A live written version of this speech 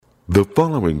The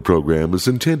following program is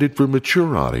intended for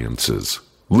mature audiences.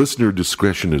 Listener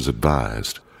discretion is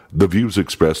advised. The views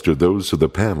expressed are those of the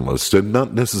panelists and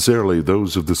not necessarily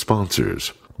those of the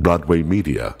sponsors, Broadway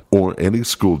Media, or any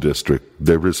school district,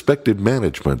 their respective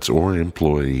managements, or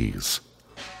employees.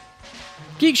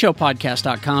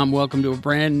 GeekShowPodcast.com. Welcome to a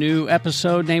brand new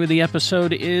episode. Name of the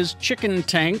episode is Chicken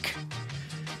Tank.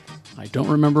 I don't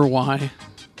remember why.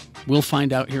 We'll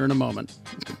find out here in a moment.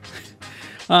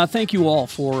 Thank you all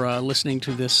for listening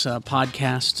to this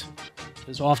podcast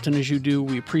as often as you do.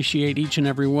 We appreciate each and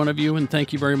every one of you, and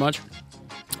thank you very much.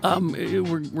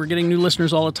 We're getting new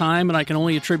listeners all the time, and I can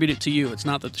only attribute it to you. It's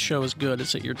not that the show is good.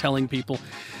 It's that you're telling people,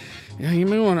 yeah, you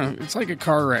may want to, it's like a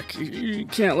car wreck. You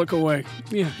can't look away.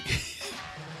 Yeah.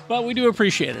 But we do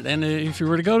appreciate it. And if you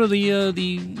were to go to the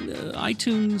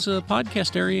iTunes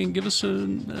podcast area and give us a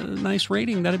nice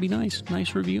rating, that'd be nice.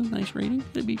 Nice review, nice rating.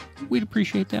 We'd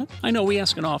appreciate that. I know we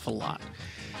ask an awful lot.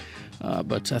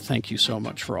 But thank you so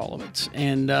much for all of it.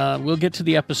 And we'll get to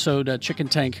the episode Chicken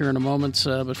Tank here in a moment.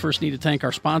 But first need to thank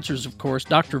our sponsors, of course.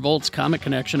 Dr. Volt's Comic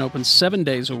Connection opens 7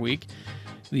 days a week.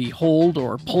 The hold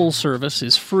or pull service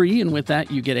is free, and with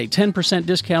that, you get a 10%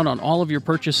 discount on all of your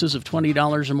purchases of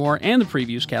 $20 or more and the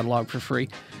previews catalog for free.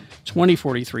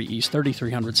 2043 East,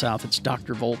 3300 South. It's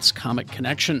Dr. Volt's Comic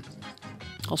Connection.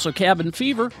 Also, Cabin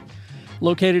Fever,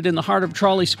 located in the heart of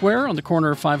Trolley Square on the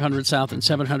corner of 500 South and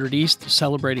 700 East,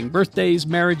 celebrating birthdays,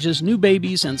 marriages, new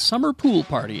babies, and summer pool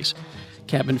parties.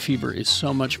 Cabin Fever is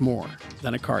so much more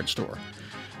than a card store.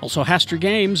 Also, Haster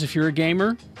Games, if you're a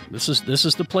gamer, this is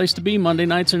the place to be. Monday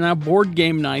nights are now board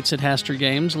game nights at Haster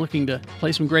Games. Looking to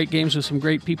play some great games with some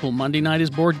great people. Monday night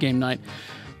is board game night.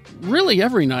 Really,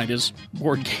 every night is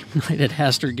board game night at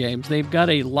Haster Games. They've got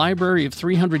a library of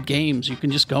 300 games. You can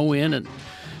just go in and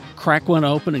crack one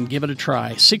open and give it a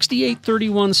try.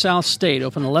 6831 South State,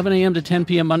 open 11 a.m. to 10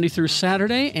 p.m. Monday through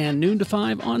Saturday and noon to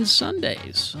 5 on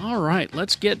Sundays. All right,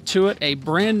 let's get to it. A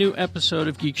brand new episode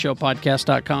of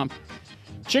GeekShowPodcast.com.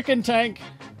 Chicken Tank,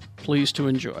 pleased to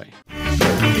enjoy.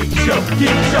 Geek Show!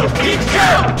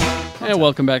 And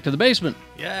welcome back to the basement.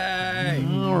 Yay!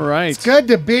 All right. It's good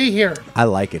to be here. I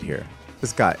like it here.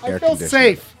 It's got air I feel conditioning.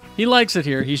 safe. He likes it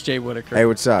here. He's Jay Whitaker. Hey,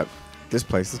 what's up? This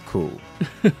place is cool.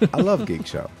 I love Geek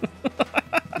Show.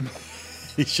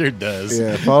 He sure does.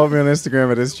 Yeah, follow me on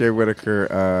Instagram at Jay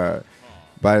Whitaker.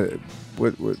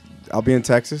 I'll be in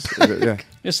Texas. Yeah.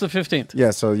 It's the 15th. Yeah,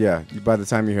 so yeah, by the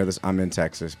time you hear this, I'm in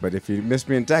Texas. But if you miss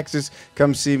me in Texas,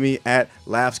 come see me at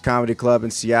Laughs Comedy Club in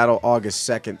Seattle, August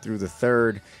 2nd through the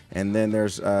 3rd. And then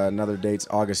there's another dates,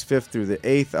 August 5th through the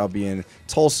 8th. I'll be in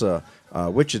Tulsa,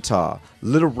 Wichita,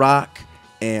 Little Rock,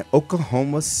 and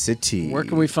Oklahoma City. Where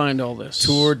can we find all this?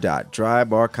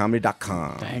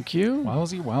 Tour.drybarcomedy.com. Thank you.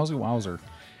 Wowzer.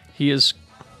 He's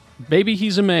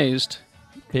amazed.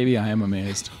 Baby, I am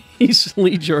amazed. He's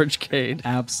Lee George Cade.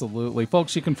 Absolutely.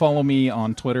 Folks, you can follow me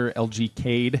on Twitter,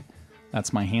 LGCade.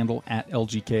 That's my handle, at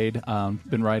LGCade.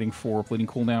 Been writing for Bleeding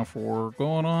Cool now for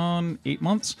going on 8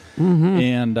 months. Mm-hmm.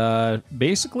 And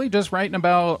basically just writing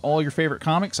about all your favorite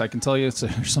comics. I can tell you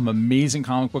there's some amazing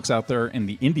comic books out there in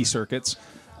the indie circuits.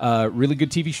 Really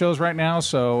good TV shows right now.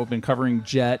 So I've been covering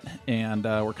Jet, and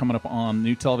we're coming up on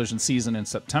new television season in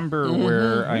September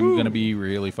where I'm going to be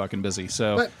really fucking busy.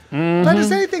 So, but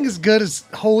is anything as good as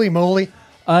Holy Moly?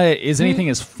 Is anything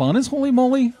as fun as Holy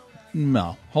Moly?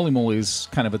 No. Holy Moly is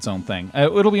kind of its own thing.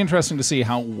 It'll be interesting to see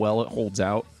how well it holds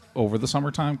out over the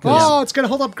summertime. Oh, it's going to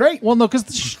hold up great. Well, no, because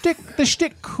the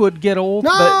shtick could get old,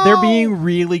 but they're being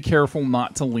really careful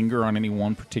not to linger on any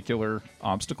one particular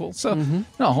obstacle. So,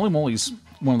 no, Holy Moly's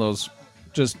one of those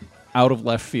just out of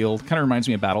left field. Kind of reminds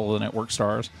me of Battle of the Network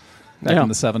Stars back in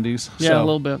the 70s. Yeah, a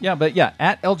little bit. Yeah, but yeah,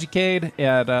 at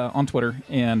LGCade on Twitter,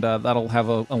 and that'll have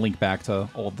a link back to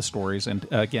all of the stories. And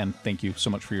again, thank you so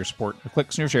much for your support, your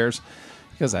clicks, and your shares,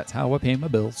 because that's how I pay my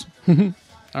bills. All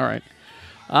right.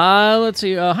 Let's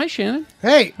see. Hi, Shannon.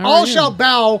 Hey, all shall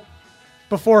bow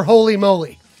before Holy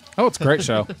Moly. Oh, it's a great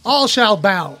show. All shall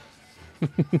bow.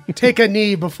 Take a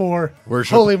knee before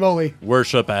Holy Moly.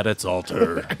 Worship at its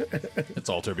altar. Its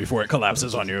altar before it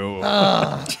collapses on you.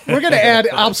 We're going to add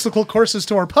obstacle courses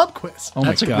to our pub quiz. Oh,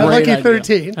 That's my a God. great Lucky idea.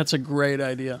 13. That's a great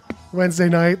idea. Wednesday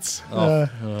nights, 8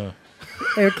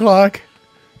 o'clock,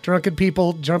 drunken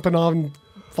people jumping on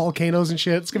volcanoes and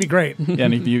shit. It's going to be great. Yeah,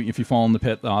 and if you fall in the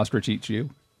pit, the ostrich eats you.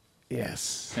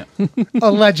 Yes. Yeah.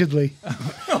 Allegedly.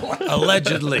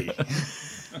 Allegedly.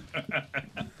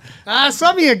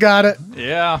 Some of you got it.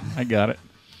 Yeah, I got it.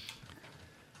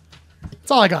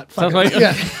 That's all I got. Fuck Sounds it. like-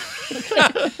 Yeah.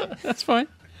 That's fine.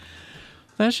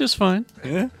 That's just fine.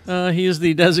 Yeah. He is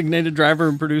the designated driver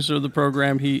and producer of the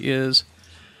program. He is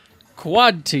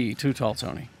Quad T, Too Tall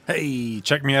Tony. Hey,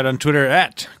 check me out on Twitter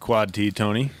at Quad T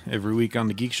Tony. Every week on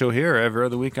the Geek Show here, every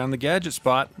other week on the Gadget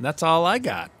Spot. That's all I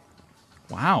got.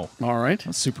 Wow. All right.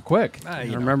 That's super quick.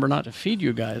 Remember not to feed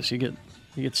you guys. You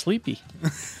get sleepy.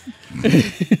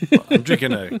 I'm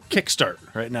drinking a Kickstart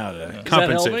right now to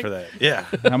compensate for that. Yeah.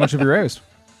 How much have you raised?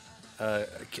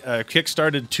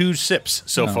 Kickstarted 2 sips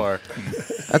so far.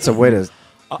 That's a way to.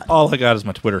 All I got is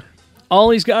my Twitter. All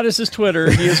he's got is his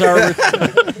Twitter. He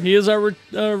is our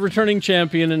returning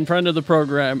champion and friend of the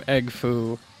program, Egg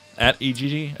Foo. At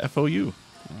EGGFOU.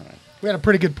 We had a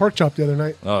pretty good pork chop the other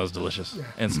night. Oh, it was delicious.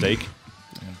 And steak.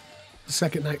 The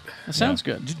second night. That sounds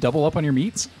good. Did you double up on your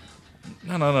meats?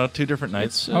 No. 2 different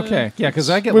nights. Okay. Yeah, because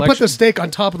I get We put lectured. the steak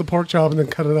on top of the pork chop and then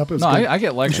cut it up. It was No, good. I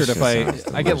get lectured if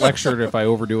I get lectured if I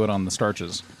overdo it on the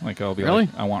starches. Like I'll be Really?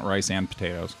 like, I want rice and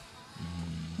potatoes.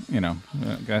 You know,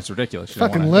 that's ridiculous. You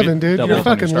Fucking don't living, wanna dude. double You're up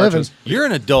on your fucking living. starches. You're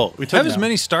an adult. Have as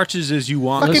many starches as you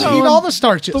want. Fucking Listen, eat all the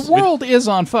starches. The world is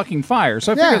on fucking fire.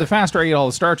 So I Yeah. figure the faster I eat all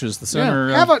the starches, the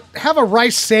sooner. Have a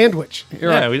rice sandwich.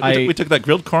 Yeah, we took that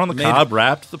grilled corn on the Made cob,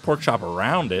 wrapped the pork chop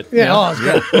around it. Yeah, oh, it's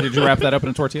good. Did you wrap that up in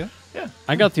a tortilla?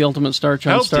 I got the ultimate starch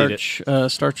on Helped eat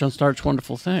starch, on starch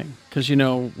wonderful thing because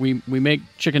we make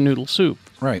chicken noodle soup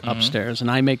Right. upstairs,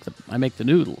 and I make the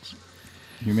noodles.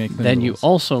 You make the Then you noodles.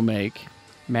 also make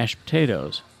mashed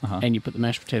potatoes, and you put the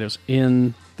mashed potatoes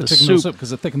in the chicken noodle soup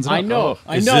because it thickens it up. I know.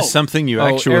 I is know. this something you Oh,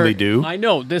 actually Eric, do? I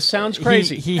know. This sounds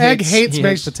crazy. He Egg hates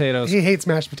hates potatoes. He hates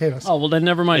mashed potatoes. Oh well, then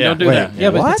never mind. Yeah. Don't do Wait. that.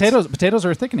 Yeah, but What? potatoes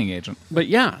are a thickening agent. But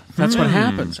yeah, that's what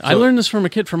happens. I learned this from a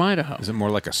kid from Idaho. Is it more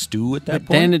like a stew at that But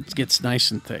point? then it gets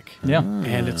nice and thick. Yeah.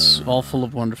 And it's all full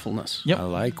of wonderfulness. Yep. I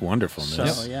like wonderfulness.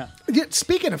 So yeah. Yeah,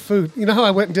 speaking of food, you know how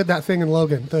I went and did that thing in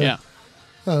Logan? Yeah.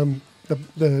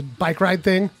 The bike ride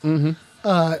thing?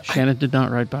 Shannon did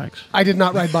not ride bikes. I did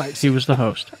not ride bikes. He was the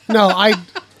host. No,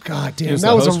 God damn, was that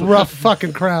the was host a with rough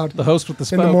fucking crowd The host with the in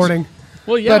spokes. the morning.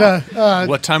 Well, yeah. But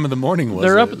What time of the morning was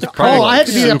They're it? up at the It's probably I had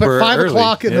to be up super at 5 early.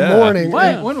 o'clock in the Yeah. morning.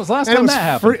 When was the last And it time was that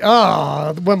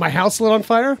happened? when my house lit on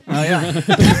fire Oh yeah.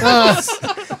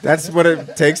 That's what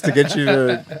it takes to get you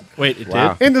to. Wait, it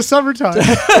Wow. did? in the summertime.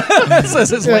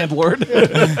 Says his landlord.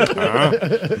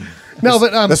 No,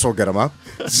 but This will get them up.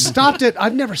 stopped it.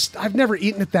 I've never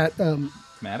eaten at that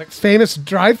Maddox. famous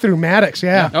drive-through Maddox.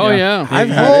 Yeah. Oh yeah.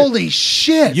 Holy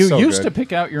shit! You So used good. to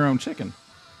pick out your own chicken.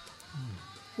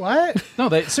 what? No,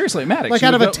 they seriously, Maddox. Like you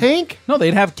out of would a go- tank? No,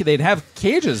 they'd have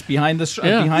cages behind the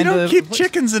Yeah. behind You don't the keep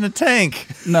chickens in a tank.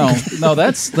 No,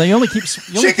 that's they only keep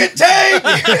Chicken tank!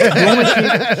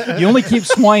 you only keep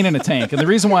swine in a tank. And the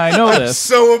reason why I know this,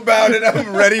 So about it.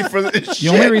 I'm ready for this the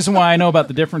only reason why I know about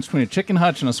the difference between a chicken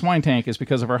hutch and a swine tank is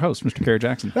because of our host, Mr. Kerry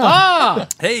Jackson. Ah.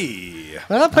 Hey.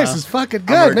 Well, that place is fucking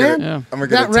good, man. Yeah. I'm gonna That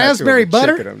get a tattoo raspberry of a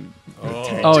butter? chicken.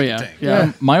 Oh yeah.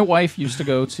 Yeah. My wife used to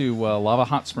go to Lava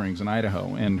Hot Springs in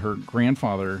Idaho, and her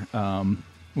grandfather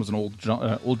was an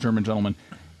old German gentleman,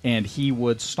 and he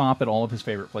would stop at all of his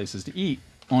favorite places to eat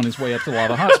on his way up to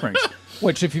Lava Hot Springs,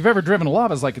 which, if you've ever driven to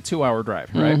Lava, is like a 2-hour drive,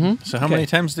 right? So how many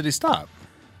times did he stop?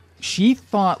 She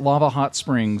thought Lava Hot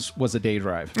Springs was a day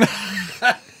drive.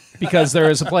 Because there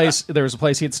was a place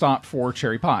he had stopped for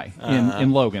cherry pie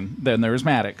in Logan. Then there was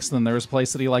Maddox. Then there was a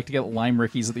place that he liked to get lime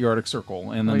rickeys at the Arctic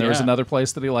Circle. And then there was yeah. another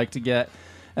place that he liked to get.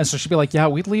 And so she'd be like, yeah,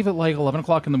 we'd leave at like 11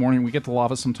 o'clock in the morning. We get to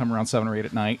Lava sometime around 7 or 8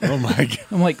 at night. Oh my god.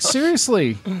 I'm like,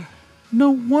 seriously? No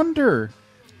wonder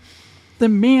the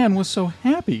man was so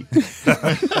happy.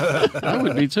 I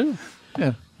would be too.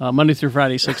 Yeah. Monday through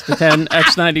Friday, 6 to 10,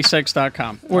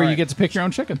 x96.com. Where you get to pick your own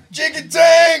chicken. Chicken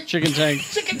tank! Chicken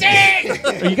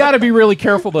tank. You got to be really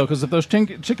careful, though, because if those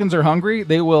chickens are hungry,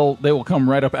 they will come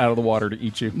right up out of the water to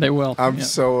eat you. They will. I'm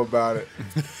so about it.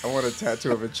 I want a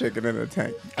tattoo of a chicken in a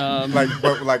tank,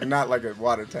 but not like a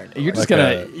water tank. You're just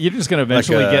Like gonna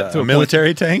eventually Like get to a a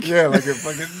military tank? Yeah, like a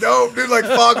fucking dope dude, like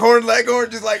Foghorn Leghorn,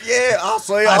 just like I'll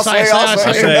say. I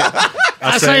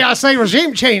say,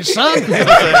 regime change, son.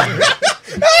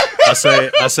 I say,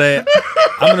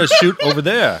 I'm gonna shoot over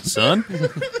there, son.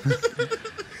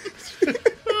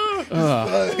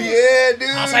 Yeah, dude.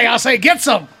 I say, get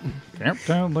some.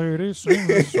 Camptown lady sing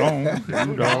a song.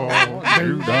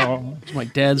 It's my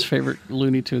dad's favorite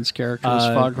Looney Tunes character is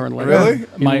Foghorn Leghorn. Really?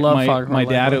 You love Foghorn My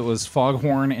dad, Leghorn. it was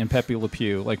Foghorn and Pepe Le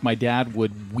Pew. Like, my dad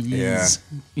would wheeze. Yeah.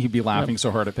 He'd be laughing so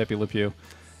hard at Pepe Le Pew.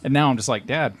 And now I'm just like,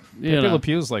 Dad, You Pepe know. Le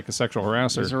Pew's like a sexual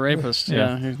harasser. He's a rapist.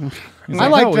 Yeah. Yeah. He's I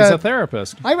like, liked no, he's that- a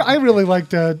therapist. I really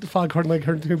liked Foghorn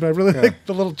Leghorn too, but I really liked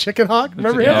the little chicken hawk.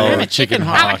 Remember him? Oh, chicken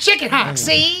hawk. Chicken hawk,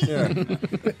 see?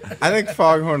 I think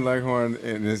Foghorn Leghorn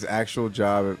in his actual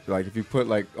job, like if you put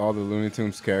like all the Looney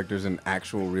Tunes characters in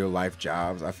actual real life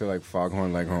jobs, I feel like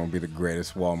Foghorn Leghorn would be the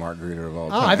greatest Walmart greeter of all Oh,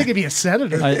 time. I think he'd be a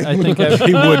senator. I think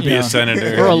He would be yeah. a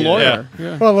senator. Or a lawyer.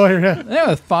 Yeah. Well, lawyer, yeah. Yeah,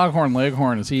 with Foghorn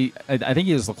Leghorn is he? I think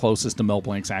he is the closest to Mel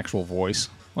Blanc's actual voice.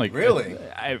 Like Really?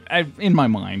 I in my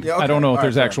mind. Yeah, okay. I don't know if All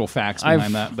there's right, actual facts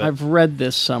behind that, but I've read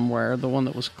this somewhere. The one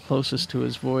that was closest to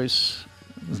his voice.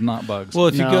 it's not Bugs.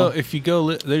 Well, No. if you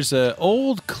go, there's an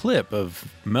old clip of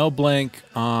Mel Blanc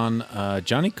on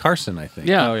Johnny Carson, I think.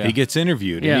 Yeah. Oh, yeah. He gets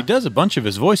interviewed, Yeah. and he does a bunch of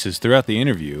his voices throughout the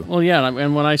interview. Well, yeah,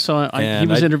 and when I saw he And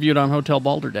was I- interviewed on Hotel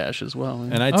Balderdash as well.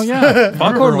 And I, Oh, yeah.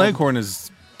 Foghorn Leghorn is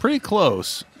pretty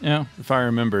close, yeah. if I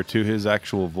remember, to his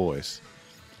actual voice.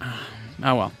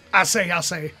 Oh well. I'll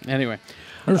say. Anyway,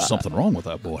 There's something wrong with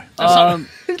that boy.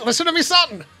 Listen to me,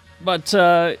 something. but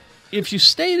if you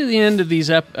stay to the end of these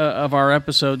of our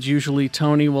episodes, usually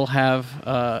Tony will have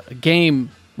a game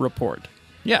report.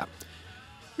 Yeah,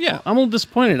 yeah. I'm a little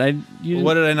disappointed. You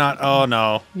What did I not? Oh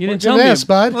no! you didn't Do tell me. this,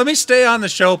 bud. Let me stay on the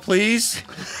show, please.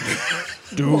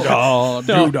 Doodah,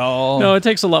 doodah. No, it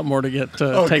takes a lot more to get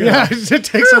take Yeah, it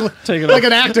takes take it like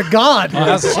an act of God.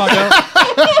 How's the song go?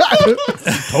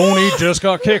 Tony just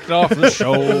got kicked off the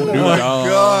show. Doodah,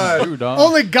 God. doodah.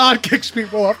 Only God kicks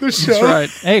people off the show. That's right.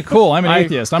 Hey, cool. I'm an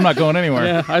atheist. I'm not going anywhere.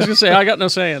 Yeah, I was gonna say I got no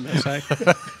say in this.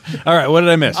 All right, what did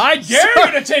I miss? I dare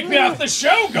you to take me off the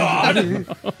show, God.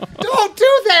 Don't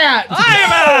do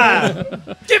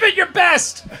that. Give it your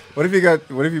best. What if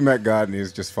you met God and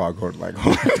he's just Foghorn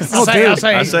Leghorn? I'll say.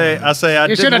 I say I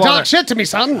You should didn't have want talked shit to me,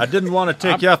 son. I didn't want to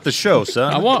take you off the show,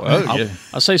 son.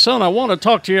 I say, son, I want to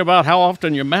talk to you about how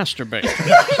often you masturbate.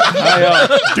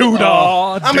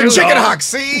 Doodah. I'm a chicken hawk,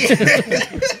 see?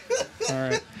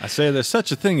 I say there's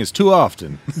such a thing as too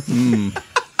often.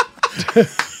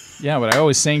 Yeah, but I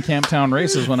always sang Camptown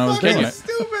Races when I was doing it.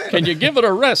 Can you give it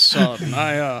a rest, son?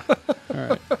 I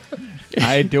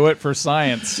do it for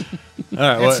science. All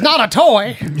right, It's not a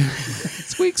toy.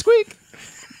 Squeak, squeak.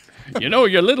 You know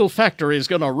your little factory's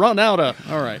gonna run out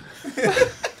of. All right,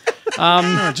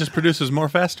 no, it just produces more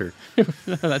faster.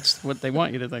 that's what they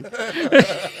want you to think.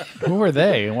 Who are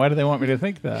they, and why do they want me to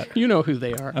think that? You know who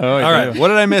they are. Oh, All right, what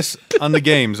did I miss on the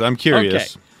games? I'm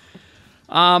curious.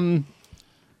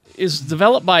 Is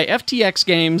developed by FTX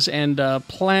Games and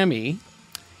Plammy.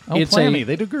 Oh, It's Plammy. a-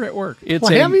 They do great work. It's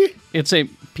Plammy? It's a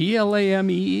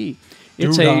PLAMEE.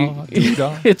 It's Doodah, a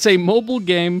doodah. it's a mobile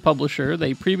game publisher.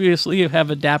 They previously have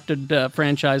adapted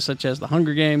franchise such as The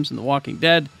Hunger Games and The Walking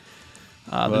Dead.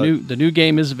 The new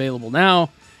game is available now.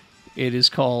 It is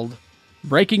called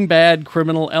Breaking Bad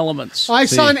Criminal Elements. I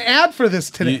saw an ad for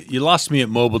this today. You lost me at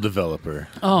mobile developer.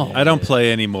 Oh, I don't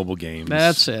play any mobile games.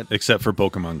 That's it. Except for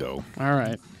Pokemon Go. all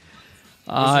right.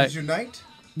 Unite?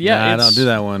 Yeah, Nah, I it's- don't do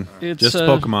that one. it's, Just uh,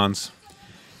 Pokemons.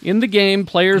 In the game,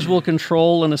 players will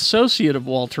control an associate of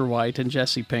Walter White and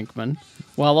Jesse Pinkman,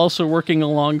 while also working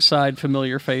alongside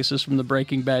familiar faces from the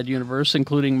Breaking Bad universe,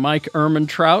 including Mike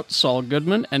Ehrmantraut, Saul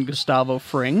Goodman, and Gustavo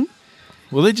Fring.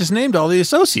 Well, they just named all the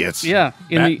associates. Yeah,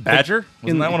 Badger?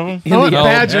 Wasn't that one of them? in Oh, the-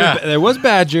 Badger. Yeah, there was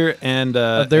Badger and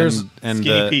there's and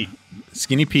Skinny Pete.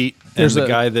 Skinny Pete, and There's the a-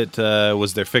 guy that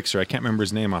was their fixer. I can't remember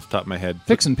his name off the top of my head.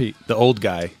 Fixin' Pete. The old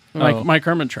guy. Mike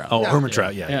Ehrmantraut. Oh,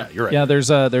 Hermitrout. Yeah, Yeah. you're right. Yeah, there's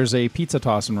a pizza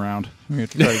tossing round. We have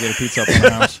to try to get a pizza up in the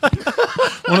house.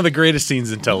 One of the greatest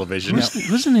scenes in television.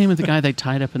 What's the name of the guy they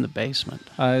tied up in the basement?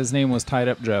 His name was Tied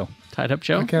Up Joe. Tied Up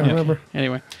Joe? I can't remember.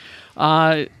 Anyway,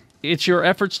 it's your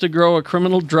efforts to grow a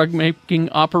criminal drug-making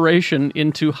operation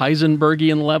into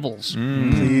Heisenbergian levels.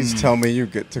 Please tell me you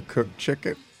get to cook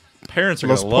chicken. Parents are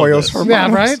Los going to love Pollos this. Hermanos.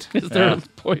 Yeah, right? Is there a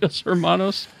Pollos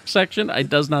Hermanos section? It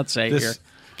does not say here. This,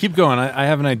 keep going. I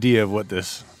have an idea of what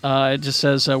this. It just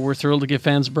says, we're thrilled to give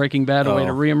fans of Breaking Bad a way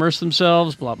to re-immerse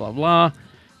themselves, blah, blah, blah.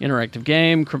 Interactive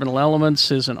game, Criminal Elements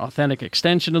is an authentic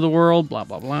extension of the world, blah,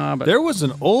 blah, blah. But There was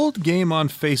an old game on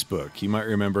Facebook you might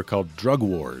remember called Drug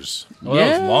Wars. Oh,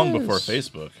 that was long Yes. before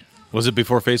Facebook. Was it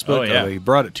before Facebook? Oh, yeah. They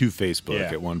brought it to Facebook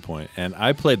Yeah. at one point, and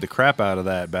I played the crap out of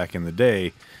that back in the day.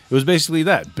 It was basically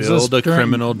that: Was build this a during-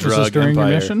 criminal was this drug during your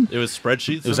empire. mission? It was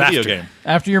spreadsheets. It was was a video after. game.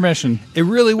 After your mission. It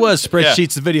really was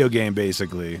spreadsheets, the video game,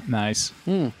 basically. Nice.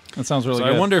 That sounds really So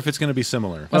good. I wonder if it's going to be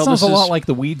similar. That Well, sounds a this lot is- like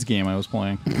the Weeds game I was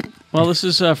playing. Well, this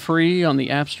is free on the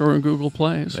App Store and Google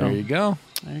Play. So There you go.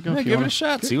 There you go. Yeah, if you give it wanna- a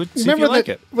shot. See if you Remember like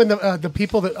that it. when the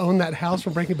people that owned that house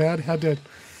from Breaking Bad had to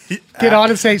get on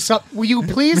and say, "Will you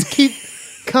please keep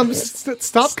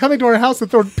Stop coming to our house and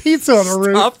throwing pizza on our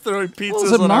roof. Stop throwing pizzas Well,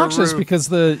 it's on our obnoxious roof. because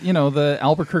the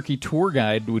Albuquerque tour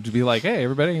guide would be like, "Hey,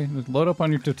 everybody, load up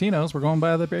on your Totinos. We're going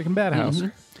by the Breaking Bad house."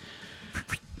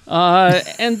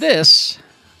 And this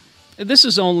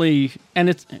is only, and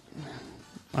it's.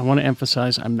 I want to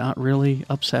emphasize, I'm not really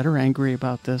upset or angry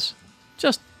about this.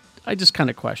 I just kind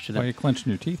of question Why are it. you clenching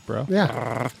your teeth, bro?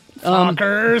 Yeah.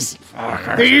 Fuckers.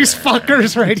 These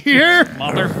fuckers right here.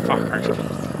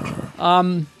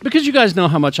 Because you guys know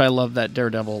how much I love that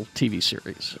Daredevil TV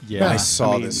series. Yeah. I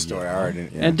saw this story. I already.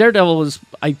 Yeah. And Daredevil was,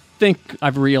 I think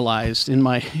I've realized in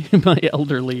my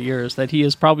elderly years that he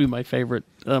is probably my favorite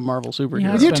Marvel superhero.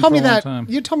 Yeah. You been told me for a long that. time.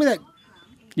 You told me that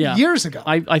Yeah. years ago.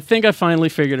 I think I finally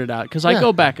figured it out because I Yeah.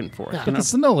 go back and forth. Yeah. You know? The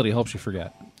senility helps you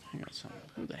forget.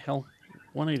 Who the hell?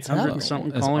 1-800 happening?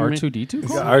 something Is calling me. R2D2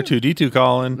 calling? R2D2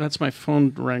 calling. That's my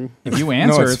phone ring. If you no,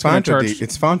 answer, it's it's going to Fanta charge. D.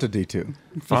 It's Fanta D2.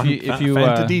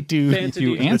 If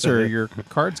you answer, your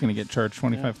card's going to get charged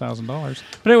 $25,000.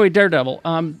 But anyway, Daredevil.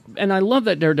 And I love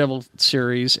that Daredevil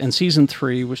series, and season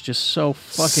 3 was just so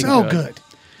fucking So good.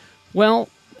 Well,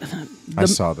 I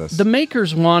saw this. the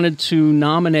makers wanted to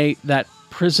nominate that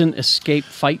prison escape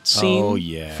fight scene Oh,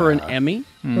 yeah. for an Emmy.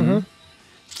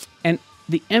 And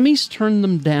the Emmys turned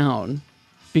them down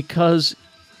because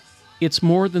it's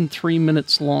more than 3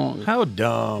 minutes long. How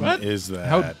dumb is that?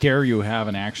 How dare you have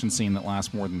an action scene that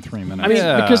lasts more than 3 minutes? I mean,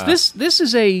 Yeah. because this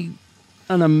is an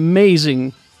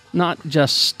amazing, not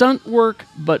just stunt work,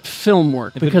 but film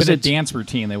work. if it had Because been a it's dance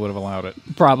routine, they would have allowed it.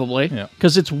 probably Yeah.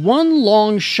 because it's one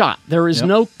long shot. There is Yep.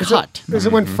 no cut. Is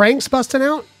it when Frank's busting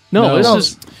out? No, No.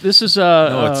 this is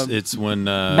No, it's when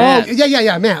Matt. Oh,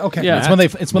 yeah, Matt. Okay. Yeah.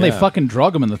 It's when they Yeah. fucking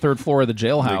drug him in the third floor of the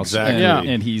jailhouse. Exactly. And,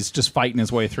 Yeah. and he's just fighting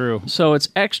his way through. So it's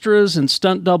extras and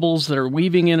stunt doubles that are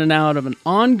weaving in and out of an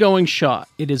ongoing shot.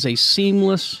 It is a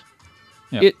seamless.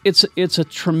 Yeah. It's a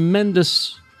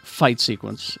tremendous fight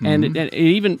sequence, and it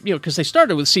even because they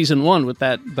started with season 1 with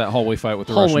that That hallway fight with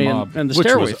the hallway Russian mob. and the Which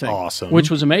stairway was thing, awesome. which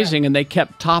was amazing, and they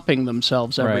kept topping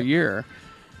themselves every Right. year.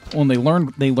 When they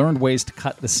learned ways to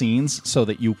cut the scenes so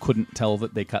that you couldn't tell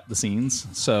that they cut the scenes.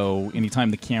 So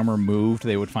anytime the camera moved,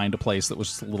 they would find a place that was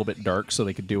just a little bit dark so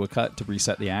they could do a cut to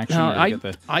reset the action. Now, or to I get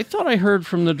the- I thought I heard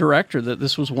from the director that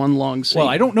this was one long scene. Well,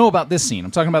 I don't know about this scene.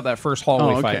 I'm talking about that first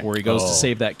hallway Oh, okay. fight where he goes to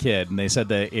save that kid, and they said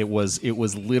that it was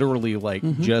literally like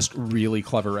just really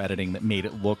clever editing that made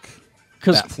it look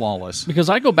 'Cause- that flawless.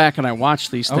 Because I go back and I watch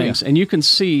these Oh, things, yeah. and you can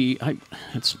see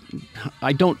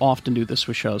I don't often do this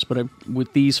with shows, but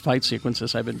with these fight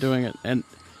sequences, I've been doing it, and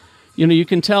you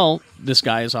can tell this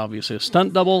guy is obviously a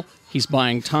stunt double. He's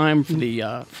buying time for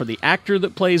the actor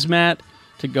that plays Matt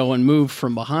to go and move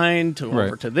from behind to over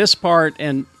Right. to this part,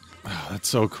 and That's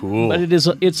so cool. but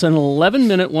it's an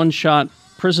 11-minute one-shot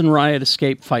prison riot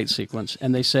escape fight sequence,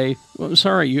 and they say, well, I'm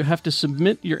sorry, you have to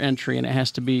submit your entry, and it has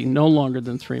to be no longer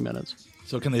than 3 minutes.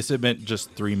 So can they submit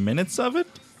just 3 minutes of it?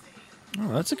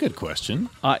 Oh, that's a good question.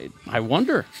 I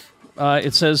wonder.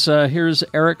 It says, here's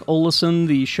Eric Olesen,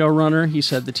 the showrunner. He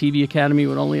said the TV Academy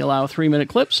would only allow 3-minute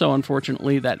clips, so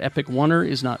unfortunately that epic oneer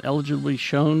is not eligibly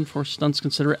shown for stunts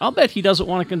considered. I'll bet he doesn't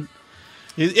want to...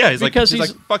 He's Because like,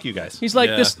 he's- fuck you guys. He's like,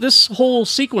 Yeah. this whole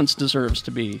sequence deserves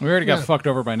to be... We already got fucked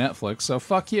over by Netflix, so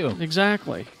fuck you.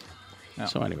 Exactly.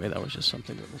 So anyway, that was just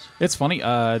something that was... It's funny.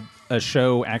 A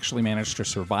show actually managed to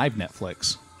survive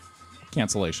Netflix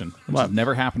cancellation, which What? has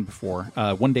never happened before.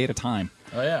 One Day at a Time.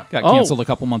 Oh yeah. Got Oh. canceled a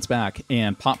couple months back,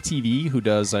 and Pop TV, who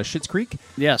does Schitt's Creek,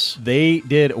 Yes. they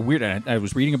did a weird. I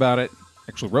was reading about it,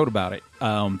 actually wrote about it.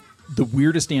 The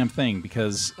weirdest damn thing,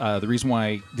 because the reason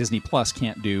why Disney Plus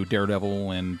can't do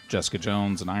Daredevil and Jessica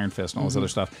Jones and Iron Fist and all this other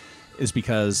stuff is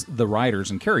because the writers,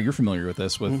 and Carrie, you're familiar with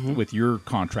this with your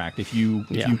contract. If you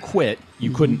quit,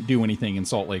 you couldn't do anything in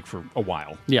Salt Lake for a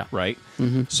while. Yeah. Right.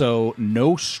 So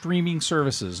no streaming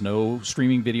services, no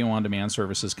streaming video on demand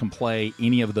services can play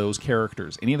any of those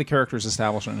characters, any of the characters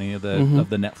established on any of the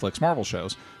Netflix Marvel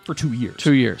shows for 2 years.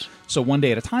 2 years. So One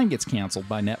Day at a Time gets canceled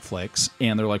by Netflix,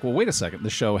 and they're like, well, wait a second. The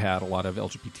show had a lot of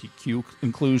LGBTQ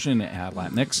inclusion. It had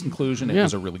Latinx inclusion. It Yeah.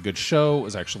 was a really good show. It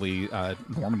was actually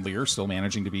Norman Lear still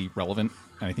managing to be relevant,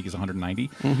 and I think he's 190.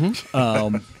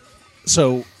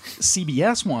 So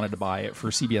CBS wanted to buy it for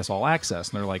CBS All Access,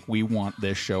 and they're like, we want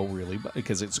this show really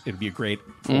because it'd be great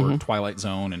for Twilight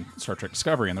Zone and Star Trek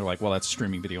Discovery. And they're like, well, that's a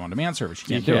streaming video on demand service. You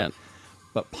can't do can't. it.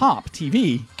 But Pop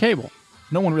TV, Cable.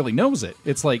 no one really knows it.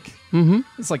 It's like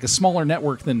it's like a smaller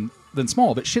network than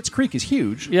small, but Schitt's Creek is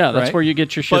huge. Yeah, that's right? where you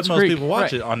get your But Schitt's most Creek. people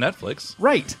watch Right. it on Netflix.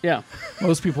 Right. Yeah.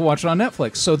 Most people watch it on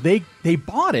Netflix. So they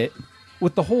bought it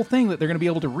with the whole thing that they're going to be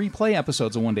able to replay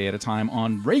episodes of One Day at a Time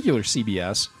on regular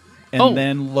CBS and Oh.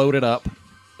 then load it up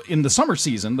in the summer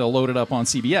season, they'll load it up on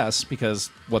CBS because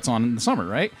what's on in the summer,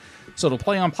 right? So it'll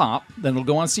play on Pop, then it'll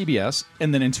go on CBS,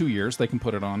 and then in 2 years they can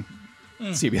put it on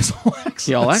CBS All Access.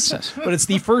 The All Access. But it is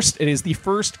the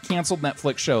first canceled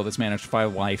Netflix show that's managed to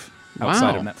find life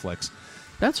outside of Netflix.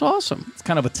 That's awesome. It's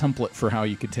kind of a template for how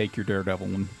you could take your Daredevil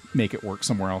and make it work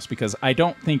somewhere else, because I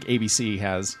don't think ABC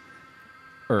has,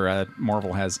 or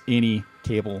Marvel has, any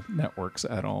cable networks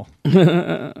at all.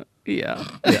 Yeah.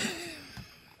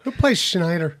 Who plays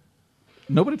Schneider?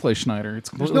 Nobody plays Schneider. It's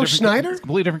completely no different, Schneider? It's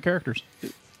completely different characters.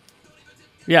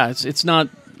 Yeah, it's not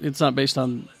based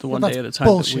on the One that's Day at a Time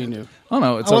bullshit. that we knew. Oh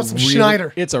no, it's I want some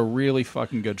Schneider. It's a really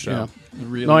fucking good show. Yeah.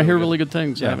 Really, No, I hear good. really good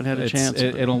things. I haven't had a it's- chance.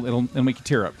 It'll make you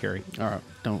tear up, Carrie. All right,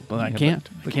 don't. Well, I can't.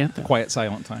 I can't. Then. Quiet,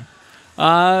 silent time.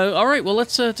 All right. Well,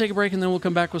 let's take a break and then we'll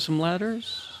come back with some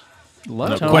letters.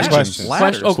 Questions. questions.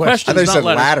 Ladders. Oh, questions. I thought you not said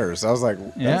letters. ladders. I was like,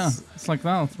 Yeah, that's- it's like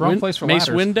no, it's the wrong place for Mace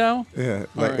ladders. Window. yeah,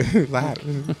 like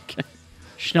ladders.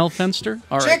 Schnellfenster.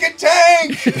 All right. Chicken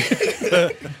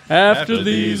tank. After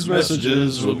these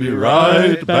messages, we'll be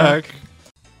right back.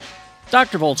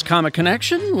 Dr. Volt's Comic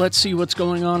Connection. Let's see what's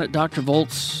going on at Dr.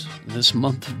 Volt's this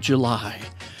month of July.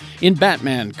 In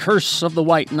Batman, Curse of the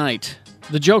White Knight,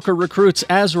 the Joker recruits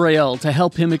Azrael to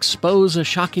help him expose a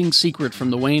shocking secret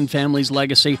from the Wayne family's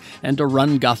legacy and to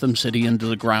run Gotham City into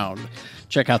the ground.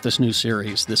 Check out this new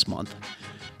series this month.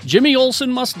 Jimmy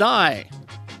Olsen Must Die.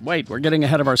 Wait, we're getting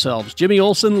ahead of ourselves. Jimmy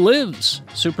Olsen lives.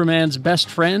 Superman's best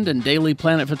friend and Daily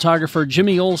Planet photographer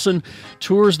Jimmy Olsen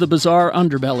tours the bizarre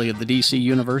underbelly of the DC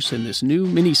universe in this new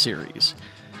miniseries.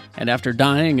 And after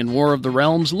dying in War of the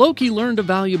Realms, Loki learned a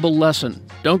valuable lesson.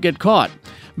 Don't get caught.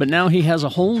 But now he has a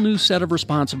whole new set of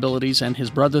responsibilities, and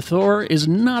his brother Thor is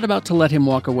not about to let him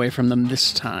walk away from them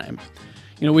this time.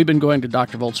 You know, we've been going to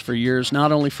Dr. Volt's for years,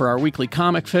 not only for our weekly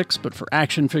comic fix, but for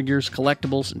action figures,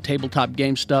 collectibles, and tabletop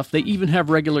game stuff. They even have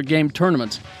regular game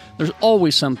tournaments. There's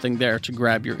always something there to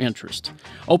grab your interest.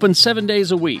 Open 7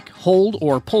 days a week. Hold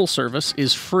or pull service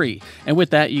is free. And with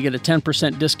that, you get a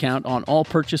 10% discount on all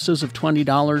purchases of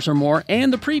 $20 or more,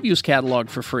 and the previews catalog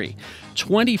for free.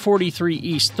 2043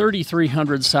 East,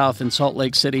 3300 South in Salt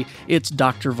Lake City. It's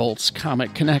Dr. Volt's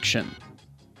Comic Connection.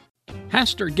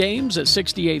 Haster Games at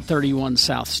 6831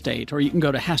 South State, or you can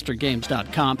go to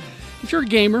hastergames.com. If you're a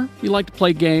gamer, you like to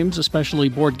play games, especially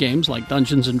board games like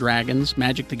Dungeons & Dragons,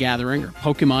 Magic the Gathering, or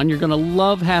Pokemon, you're going to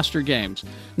love Haster Games.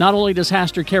 Not only does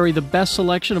Haster carry the best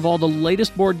selection of all the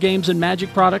latest board games and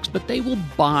Magic products, but they will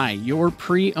buy your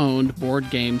pre-owned board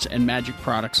games and Magic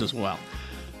products as well.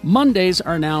 Mondays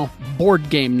are now board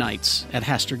game nights at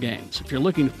Haster Games. If you're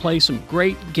looking to play some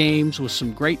great games with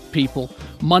some great people,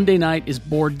 Monday night is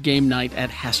board game night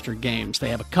at Haster Games. They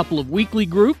have a couple of weekly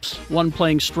groups, one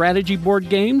playing strategy board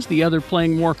games, the other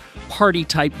playing more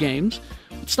party-type games.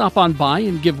 Stop on by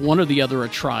and give one or the other a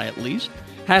try at least.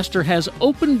 Haster has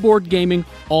open board gaming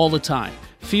all the time.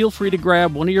 Feel free to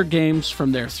grab one of your games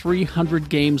from their 300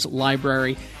 games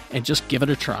library and just give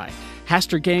it a try.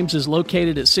 Haster Games is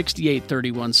located at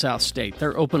 6831 South State.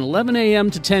 They're open 11 a.m.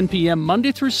 to 10 p.m.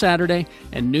 Monday through Saturday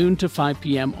and noon to 5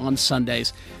 p.m. on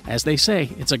Sundays. As they say,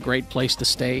 it's a great place to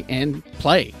stay and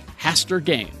play. Haster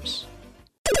Games.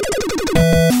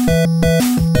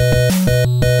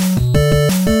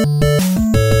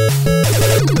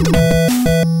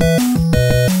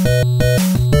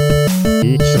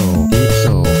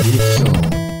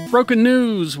 Broken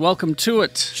news. Welcome to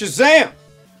it. Shazam!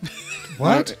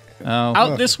 What?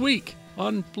 Out this week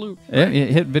on Blue. It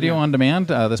hit video on demand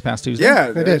this past Tuesday.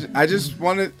 Yeah, They did. I just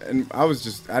wanted, and I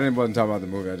didn't want to talk about the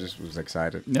movie. I just was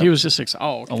excited. He was just excited.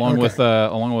 Oh, okay. Along with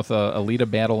Alita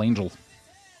Battle Angel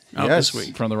Out Yes. this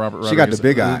week. from the Robert She got Rodriguez. the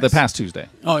big eyes. The past Tuesday.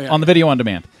 Oh, yeah. On the video on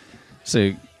demand.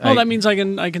 So Oh, that means I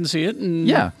can see it and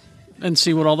yeah. and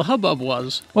see what all the hubbub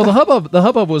was. Well, the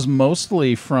hubbub was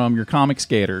mostly from your comic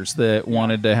skaters that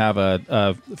wanted to have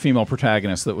a female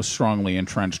protagonist that was strongly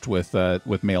entrenched with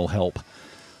male help.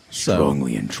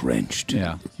 Strongly entrenched.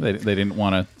 Yeah, they didn't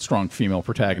want a strong female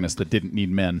protagonist that didn't need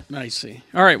men. I see.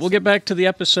 All right, we'll get back to the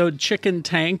episode Chicken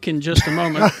Tank in just a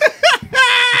moment.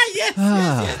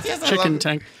 yes, Chicken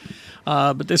Tank.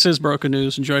 But this is Broken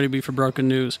News, and joining me for Broken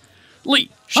News,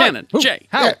 Lee, Shannon, Jay,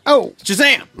 Yeah. Oh,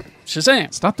 Shazam!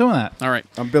 Shazam! Stop doing that. All right.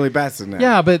 I'm Billy Batson now.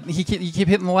 Yeah, but you keep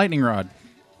hitting the lightning rod.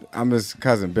 I'm his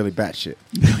cousin, Billy Batshit.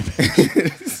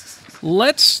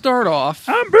 Let's start off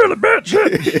I'm Billy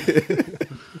Batshit.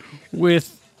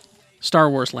 with Star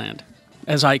Wars Land,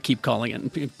 as I keep calling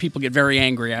it. And people get very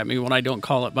angry at me when I don't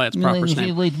call it by its proper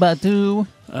name.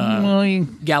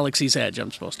 Galaxy's Edge,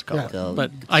 I'm supposed to call it.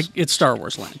 But it's Star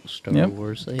Wars Land.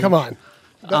 Come on.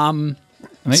 And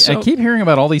I keep hearing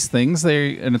about all these things,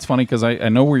 and it's funny because I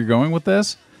know where you're going with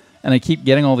this, and I keep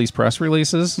getting all these press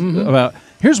releases about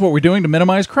here's what we're doing to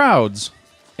minimize crowds,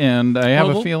 and I have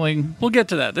a feeling we'll get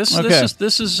to that. This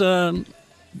is the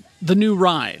new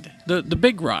ride, the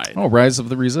big ride. Oh, Rise of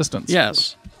the Resistance.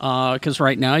 Yes, because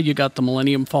right now you got the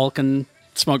Millennium Falcon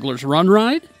Smuggler's Run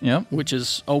ride, which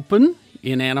is open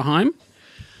in Anaheim.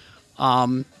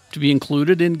 To be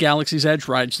included in Galaxy's Edge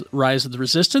Rise of the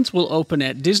Resistance will open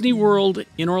at Disney World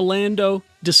in Orlando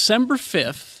December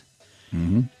 5th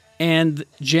and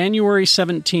January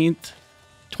 17th,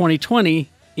 2020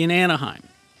 in Anaheim.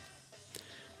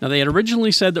 Now, they had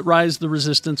originally said that Rise of the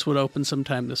Resistance would open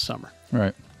sometime this summer.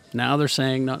 Right. Now they're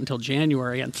saying not until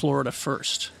January and Florida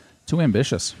first. Too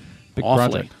ambitious. Big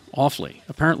project. Awfully.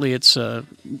 Apparently it's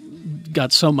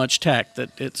got so much tech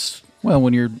that it's... Well,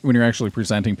 when you're actually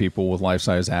presenting people with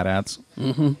life-size AT-ATs,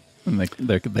 and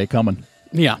they coming.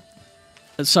 Yeah.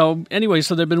 So anyway,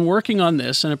 so they've been working on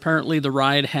this, and apparently the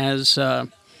ride has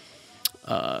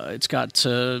it's got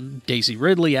Daisy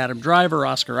Ridley, Adam Driver,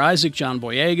 Oscar Isaac, John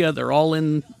Boyega. They're all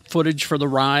in footage for the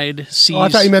ride. I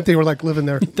thought you meant they were like living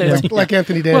there, like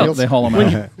Anthony Daniels. Well, they haul them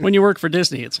out. When you work for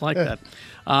Disney, it's like that.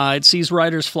 It sees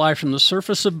riders fly from the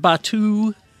surface of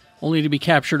Batuu, only to be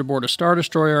captured aboard a Star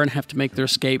Destroyer and have to make their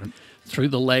escape through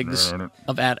the legs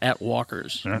of AT-AT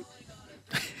walkers.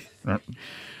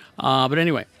 But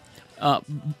anyway,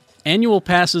 annual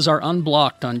passes are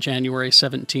unblocked on January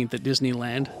 17th at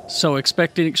Disneyland, so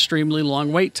expect an extremely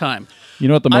long wait time. You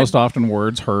know what the most often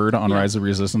words heard on Rise of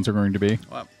Resistance are going to be?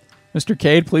 What? Mr.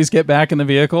 Cade, please get back in the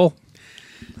vehicle.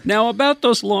 Now, about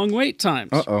those long wait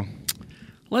times. Uh-oh.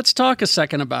 Let's talk a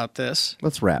second about this.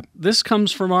 Let's wrap. This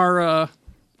comes from our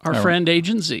friend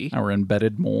Agent Z, our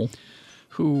embedded mole,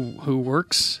 who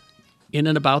works in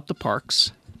and about the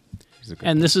parks.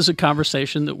 And this is a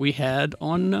conversation that we had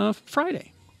on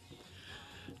Friday.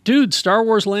 Dude, Star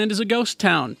Wars Land is a ghost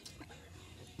town.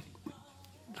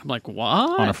 I'm like,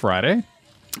 what? On a Friday?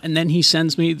 And then he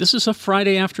sends me, this is a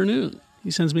Friday afternoon.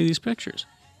 He sends me these pictures.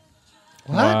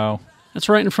 What? Wow. That's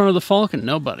right in front of the Falcon.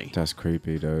 Nobody. That's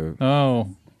creepy, dude. Oh.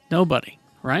 Nobody,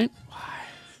 right?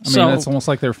 I mean, it's almost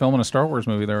like they're filming a Star Wars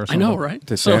movie there or something. I know, right?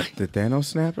 Did Thanos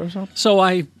snap or something? So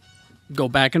I go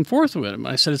back and forth with him.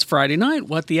 I said, it's Friday night.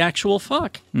 What the actual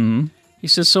fuck? Mm-hmm. He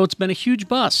says, so it's been a huge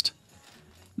bust.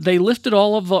 They lifted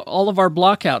all of our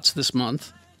blockouts this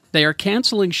month. They are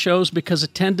canceling shows because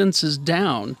attendance is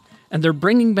down, and they're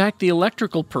bringing back the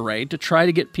electrical parade to try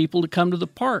to get people to come to the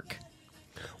park.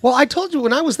 Well, I told you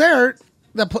when I was there,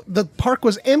 the park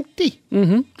was empty.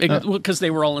 Mm-hmm. Because they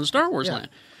were all in Star Wars Land.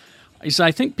 He said,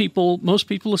 I think most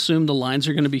people assume the lines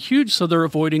are going to be huge, so they're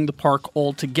avoiding the park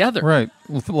altogether. Right.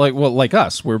 Like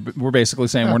us. We're basically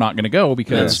saying we're not going to go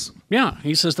because... Yeah.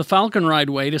 He says the Falcon ride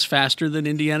wait is faster than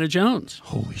Indiana Jones.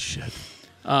 Holy shit.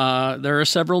 There are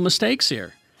several mistakes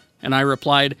here. And I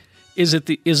replied, is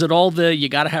it all the you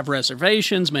got to have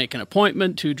reservations, make an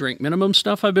appointment, 2-drink minimum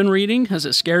stuff I've been reading? Has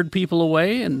it scared people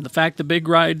away? And the fact the big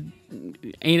ride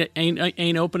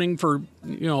ain't opening for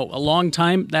a long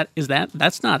time,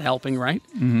 that's not helping, right?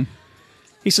 Mm-hmm.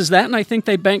 He says that, and I think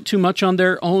they bank too much on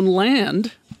their own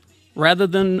land rather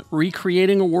than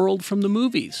recreating a world from the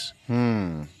movies.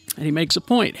 And he makes a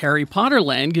point. Harry Potter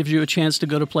Land gives you a chance to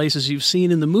go to places you've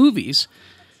seen in the movies.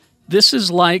 This is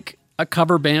like a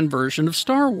cover band version of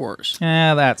Star Wars.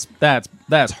 Yeah,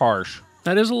 that's harsh.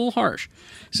 That is a little harsh.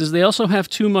 He says they also have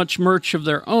too much merch of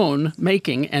their own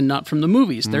making and not from the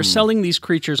movies. They're selling these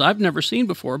creatures I've never seen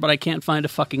before, but I can't find a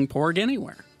fucking Porg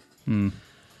anywhere. And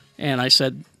I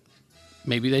said,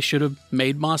 maybe they should have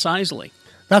made Mos Eisley.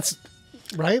 That's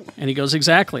right. And he goes,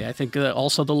 exactly. I think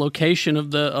also the location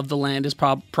of the land is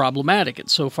problematic.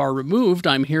 It's so far removed,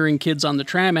 I'm hearing kids on the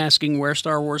tram asking where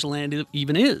Star Wars Land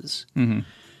even is. Mm-hmm.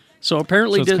 So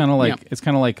apparently, it's kind of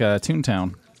like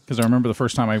Toontown. Because I remember the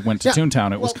first time I went to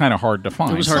Toontown, it was kind of hard to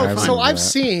find. It was hard to find. So I've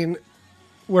seen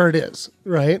where it is,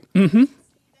 right? Mm-hmm.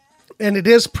 And it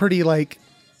is pretty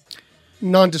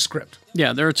nondescript.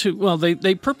 Yeah, there are two. Well,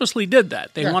 they purposely did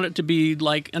that. They want it to be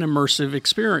like an immersive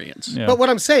experience. Yeah. But what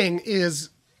I'm saying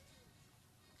is,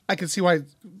 I can see why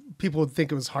people would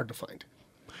think it was hard to find.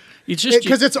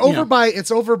 Because it's over by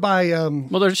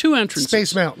well, there are two entrances.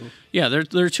 Space Mountain. Yeah,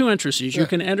 there are two entrances. You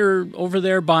can enter over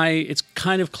there it's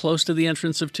kind of close to the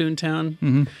entrance of Toontown,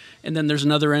 and then there's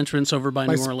another entrance over by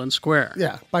New Orleans Square.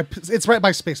 Yeah, it's right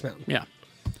by Space Mountain. Yeah.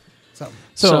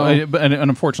 So and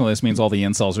unfortunately, this means all the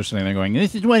incels are sitting there going,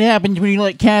 "This is what happens when you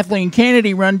let Kathleen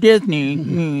Kennedy run Disney."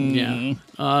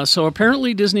 Yeah. So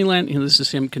apparently, Disneyland. This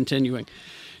is him continuing.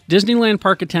 Disneyland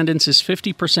park attendance is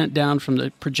 50% down from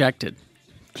the projected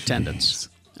attendance.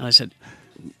 And I said,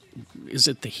 is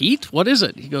it the heat? What is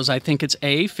it? He goes, I think it's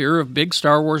A, fear of big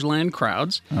Star Wars Land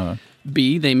crowds,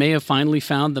 B, they may have finally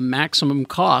found the maximum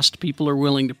cost people are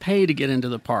willing to pay to get into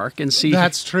the park. And C,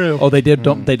 That's true. Oh, they did.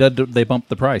 They bumped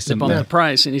the price. they didn't bumped they? the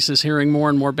price. And he says, hearing more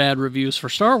and more bad reviews for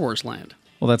Star Wars Land.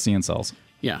 Well, that's the incels.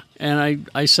 Yeah, and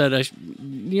I said,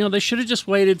 they should have just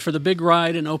waited for the big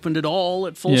ride and opened it all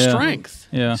at full strength.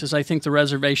 Yeah. He says, I think the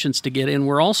reservations to get in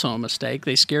were also a mistake.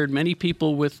 They scared many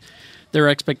people with their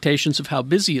expectations of how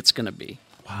busy it's going to be.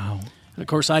 Wow. And of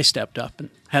course, I stepped up and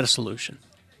had a solution.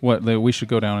 What? We should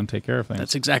go down and take care of things.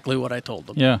 That's exactly what I told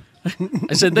them. Yeah.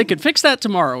 I said they could fix that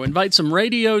tomorrow. Invite some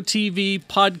radio, TV,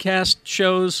 podcast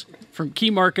shows from key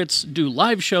markets, do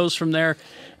live shows from there.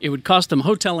 It would cost them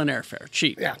hotel and airfare,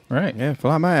 cheap. Yeah. Right. Yeah,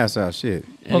 fly my ass out. Shit.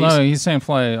 Well, no, he's saying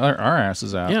fly our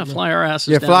asses out. Yeah, fly our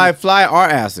asses Yeah, down. fly our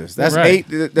asses. That's Right.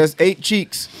 8. That's 8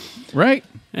 cheeks. Right.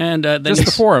 And then Just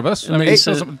the four of us. I and mean, he it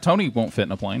says- doesn't- Tony won't fit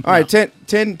in a plane. All right,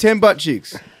 10 butt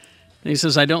cheeks. he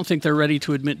says, I don't think they're ready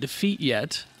to admit defeat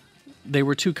yet. They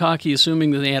were too cocky,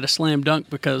 assuming that they had a slam dunk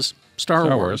because Star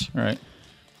Star Wars. Wars. Right.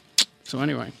 So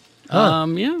anyway,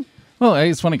 yeah. Well,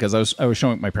 it's funny because I was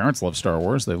showing my parents love Star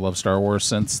Wars. They've loved Star Wars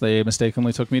since they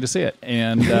mistakenly took me to see it.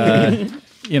 And, I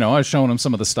was showing them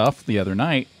some of the stuff the other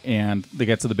night, and they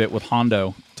get to the bit with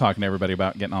Hondo talking to everybody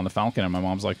about getting on the Falcon, and my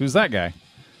mom's like, who's that guy?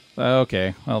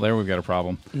 Okay, well, there we've got a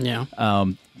problem. Yeah.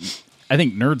 I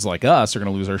think nerds like us are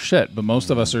going to lose our shit, but most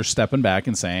of us are stepping back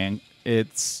and saying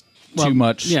it's too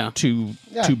much, too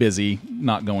busy,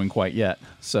 not going quite yet.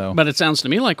 So, But it sounds to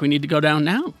me like we need to go down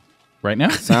now. right now,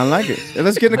 Sound like it. Hey,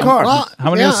 let's get in the car. Well,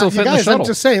 How many of us still you fit in the guys, shuttle? I'm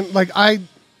just saying, like,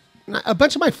 a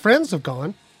bunch of my friends have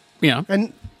gone, Yeah.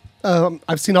 and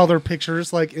I've seen all their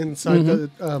pictures, like, inside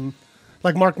the,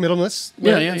 like Mark Middlemas.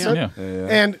 Yeah, went yeah, inside. yeah.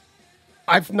 And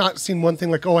I've not seen one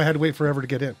thing like, I had to wait forever to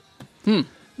get in. You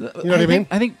know what I mean?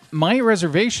 I think my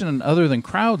reservation, other than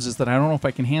crowds, is that I don't know if I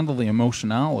can handle the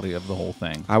emotionality of the whole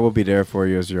thing. I will be there for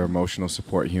you as your emotional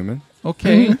support human.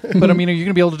 Okay, but I mean, are you going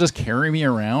to be able to just carry me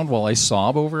around while I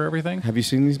sob over everything? Have you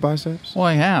seen these biceps? Well,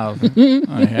 I have.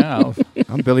 I have.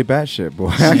 I'm Billy Batshit,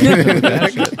 boy.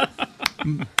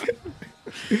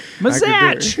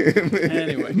 Mazatch!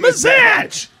 Anyway,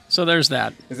 Mazatch! so there's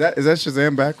that. Is that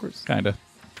Shazam backwards? Kind of.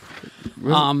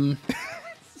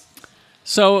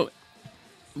 So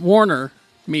Warner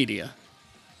Media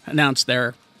announced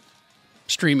their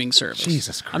streaming service.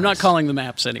 Jesus I'm not Christ. calling them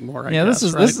apps anymore. I Yeah, guess,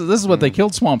 this right? is what they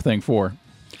killed Swamp Thing for.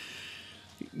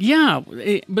 Yeah,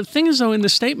 but the thing is, though, in the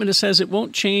statement it says it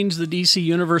won't change the DC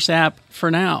Universe app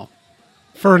for now.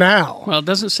 For now. Well, it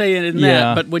doesn't say it in Yeah.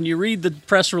 that, but when you read the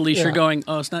press release, you're Yeah. going,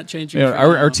 "Oh, it's not changing." Yeah, for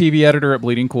our now." TV editor at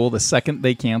Bleeding Cool, the second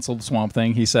they canceled Swamp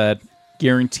Thing, he said,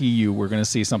 guarantee you we're going to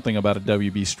see something about a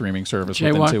WB streaming service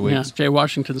within 2 weeks. Jay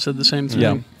Washington said the same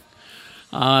thing.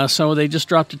 Yeah. So they just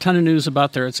dropped a ton of news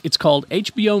about their. It's called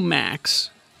HBO Max,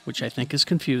 which I think is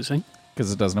confusing,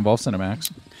 Because it doesn't involve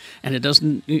Cinemax. and it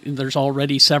doesn't. There's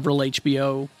already several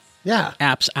HBO Yeah.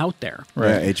 apps out there.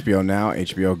 Right. Yeah, HBO Now,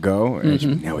 HBO Go.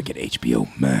 Now we get HBO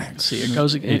Max. See, it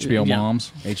goes HBO yeah.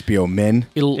 Moms, HBO Men.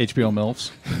 It'll HBO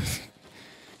MILFs.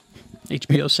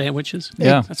 HBO sandwiches.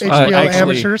 Yeah. that's HBO fine.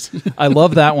 amateurs. I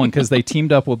love that one because they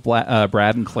teamed up with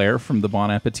Brad and Claire from the Bon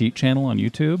Appetit channel on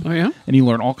YouTube. Oh, yeah? And you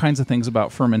learn all kinds of things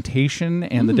about fermentation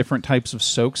and the different types of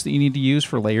soaks that you need to use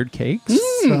for layered cakes.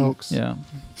 Folks. Yeah.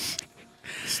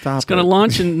 Stop It's going to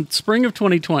launch in spring of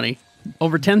 2020.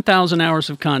 Over 10,000 hours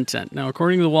of content. Now,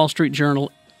 according to the Wall Street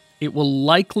Journal, it will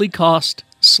likely cost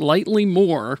slightly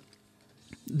more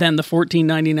than the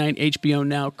 $14.99 HBO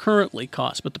Now currently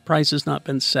costs, but the price has not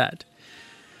been set.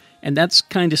 And that's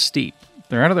kind of steep.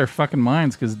 They're out of their fucking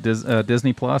minds because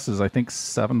Disney Plus is, I think,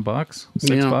 $7,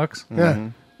 $6. Yeah.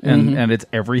 And it's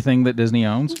everything that Disney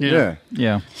owns. Yeah.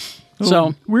 Yeah.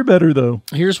 So We're better, though.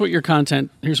 here's what your content,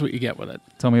 here's what you get with it.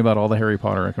 Tell me about all the Harry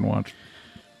Potter I can watch.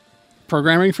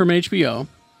 Programming from HBO,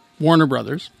 Warner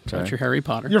Brothers, so that's Okay. your Harry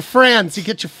Potter. Your friends. You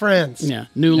get your friends. Yeah,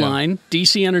 New Line,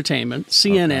 DC Entertainment,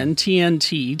 CNN,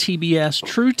 TNT, TBS,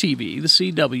 True TV, The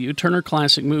CW, Turner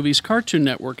Classic Movies, Cartoon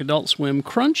Network, Adult Swim,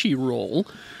 Crunchyroll,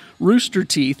 Rooster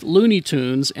Teeth, Looney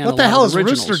Tunes, and What a the lot hell of is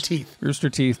originals. Rooster Teeth? Rooster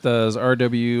Teeth does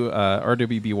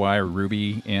RWBY or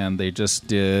Ruby, and they just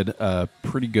did a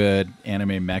pretty good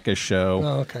anime mecha show.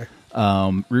 Oh,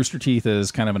 okay. Rooster Teeth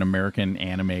is kind of an American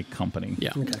anime company.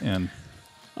 Yeah. And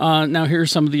Now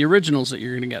here's some of the originals that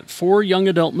you're going to get. 4 young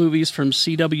adult movies from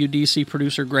CWDC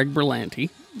producer Greg Berlanti.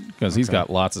 because he's got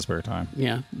lots of spare time.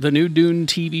 Yeah, the new Dune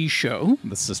TV show,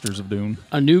 The Sisters of Dune.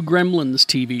 a new Gremlins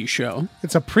TV show,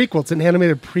 It's a prequel. It's an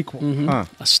animated prequel.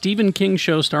 a Stephen King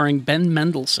show starring Ben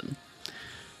Mendelsohn,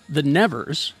 The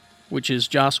Nevers, which is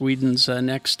Joss Whedon's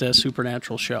next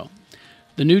Supernatural show,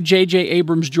 the new J.J.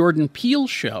 Abrams Jordan Peele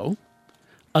show,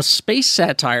 a space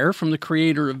satire from the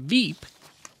creator of Veep,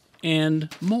 and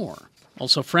more.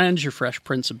 Also, Friends, Your Fresh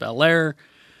Prince of Bel-Air.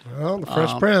 Well, the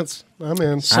Fresh Prince. I'm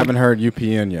in. I haven't heard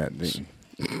UPN yet.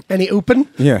 Any open?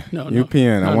 Yeah, No, no.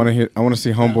 UPN. I want to hear. I want to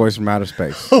see Homeboys from Outer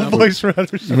Space. Voice for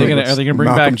other Are they gonna bring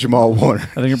Malcolm back? Jamal Warner.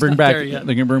 Are they gonna bring back? there yet.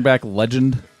 They're gonna bring back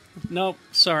Legend. Nope,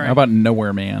 sorry. How about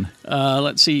Nowhere Man?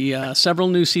 Let's see. Several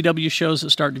new CW shows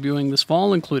that start debuting this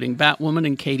fall, including Batwoman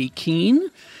and Katie Keene.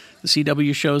 The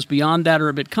CW shows beyond that are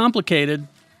a bit complicated.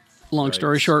 Long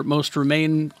story short, most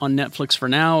remain on Netflix for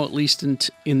now, at least in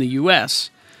the U.S.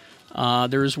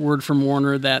 There is word from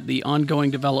Warner that the ongoing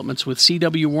developments with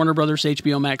CW, Warner Brothers,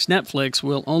 HBO Max, Netflix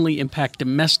will only impact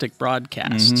domestic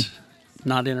broadcast,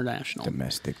 not international.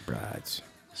 Domestic brides.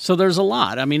 So there's a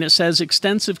lot. I mean, it says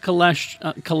extensive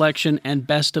collection and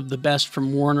best of the best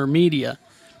from Warner Media,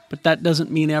 but that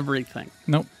doesn't mean everything.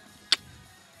 Nope.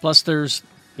 Plus, there's,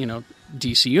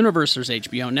 DC Universe, there's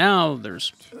HBO Now,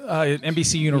 there's...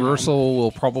 NBC Universal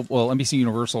will probably NBC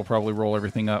Universal will probably roll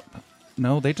everything up.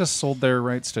 No, they just sold their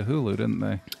rights to Hulu, didn't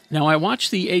they? Now, I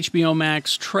watched the HBO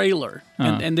Max trailer,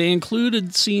 and they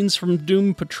included scenes from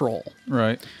Doom Patrol.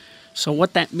 Right. So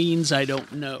what that means, I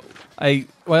don't know. I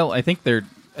think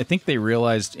they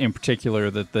realized in particular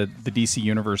that the DC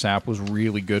Universe app was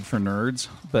really good for nerds,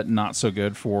 but not so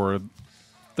good for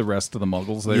the rest of the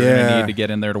muggles. They're going to need to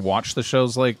get in there to watch the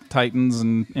shows like Titans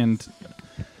and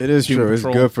It is Doom true.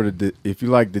 Patrol. It's good for if you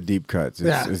like the deep cuts.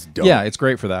 It's dope. Yeah, it's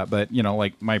great for that. But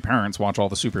like my parents watch all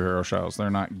the superhero shows. They're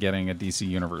not getting a DC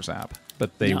Universe app,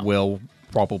 but they will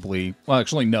probably. Well,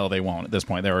 actually, no, they won't. At this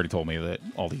point, they already told me that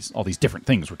all these different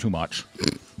things were too much.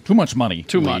 Too much money.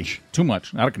 Too Lee. much. Too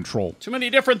much. Out of control. Too many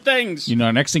different things.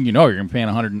 Next thing you know, you're going to be paying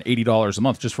 $180 a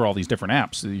month just for all these different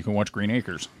apps so that you can watch Green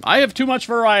Acres. I have too much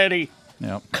variety.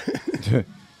 Yep.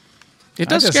 It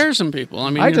does scare some people.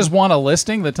 I mean, I just want a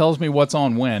listing that tells me what's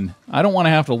on when. I don't want to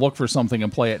have to look for something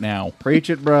and play it now. Preach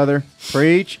it, brother.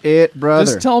 Preach it, brother.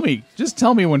 Just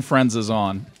tell me when Friends is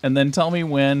on, and then tell me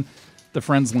when the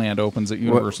Friends Land opens at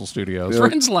Universal Studios.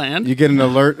 Friends Land. You get an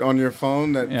alert on your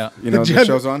phone that the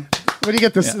show's on. What do you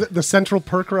get? The Central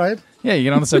Perk ride? Yeah, you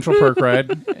get on the Central Perk ride,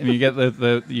 and you get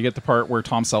the part where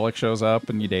Tom Selleck shows up,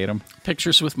 and you date him.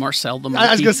 Pictures with Marcel the monkey.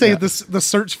 I was gonna say the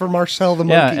search for Marcel the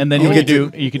monkey. Yeah, and then you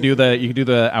could do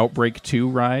the Outbreak 2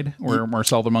 ride where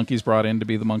Marcel the monkey's brought in to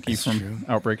be the monkey from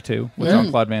Outbreak 2 with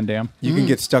Jean-Claude Van Damme. You can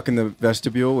get stuck in the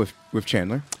vestibule with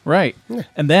Chandler. Right.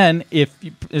 And then if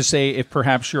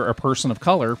perhaps you're a person of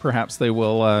color, perhaps they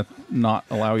will not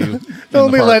allow you.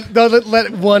 Don't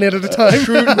let one in at a time.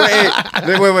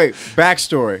 Wait.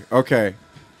 Backstory. Okay.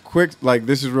 Quick,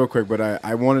 this is real quick, but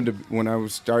I wanted to, when I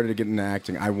started to get into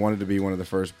acting, I wanted to be one of the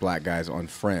first black guys on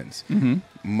Friends. Mm-hmm.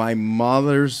 My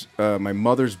mother's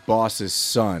boss's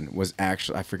son was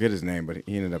actually, I forget his name, but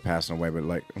he ended up passing away.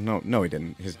 But no, he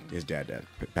didn't. His dad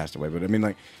passed away. But I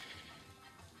mean,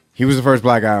 he was the first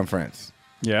black guy on Friends.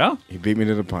 Yeah? He beat me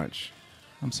to the punch.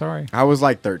 I'm sorry. I was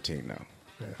 13 though.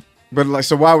 Yeah. But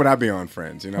so why would I be on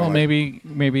Friends? Well, maybe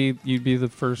you'd be the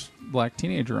first black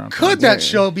teenager on. Could Friends. that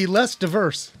show be less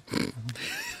diverse?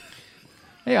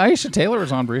 Hey, Aisha Taylor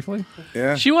was on briefly.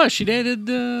 Yeah, she was. She dated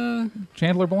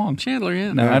Chandler Belong. Chandler.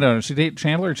 Yeah. No, I don't know. She dated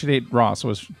Chandler. Or she dated Ross.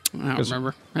 I don't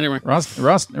remember. Anyway, Ross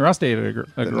dated a girl.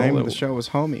 The name of the show was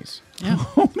Homies. Yeah.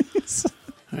 Homies.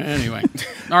 Anyway,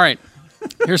 all right.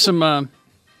 Here's some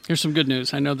good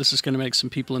news. I know this is going to make some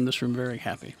people in this room very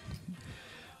happy.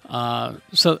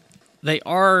 So they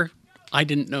are. I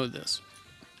didn't know this.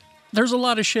 There's a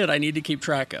lot of shit I need to keep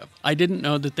track of. I didn't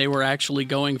know that they were actually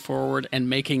going forward and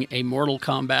making a Mortal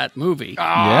Kombat movie.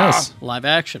 Yes. Live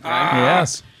action, right?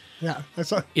 Yes. Yeah.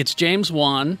 It's James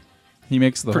Wan. He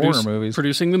makes the horror movies.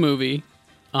 Producing the movie.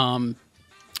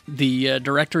 The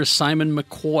director is Simon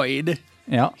McQuoid.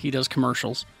 Yeah. He does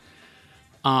commercials.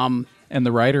 And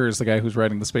the writer is the guy who's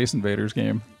writing the Space Invaders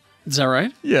game. Is that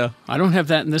right? Yeah. I don't have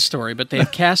that in this story, but they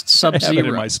have cast Sub-Zero. I have it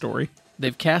in my story.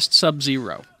 They've cast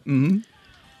Sub-Zero. Mm-hmm.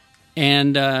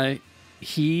 And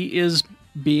he is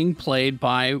being played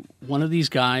by one of these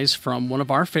guys from one of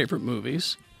our favorite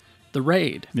movies, The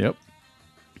Raid. Yep.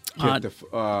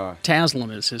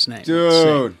 Taslin is his name.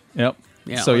 Dude. Yep.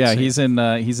 Yeah, so he's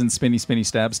in Spinny Spinny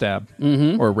Stab Stab,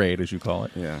 or Raid as you call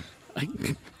it. Yeah.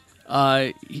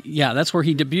 Yeah, that's where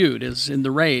he debuted, is in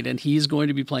The Raid, and he's going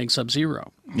to be playing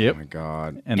Sub-Zero. Yep. Oh my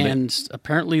God. And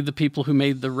apparently the people who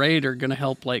made The Raid are going to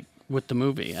help with the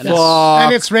movie. And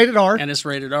it's rated R. And it's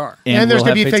rated R. And there's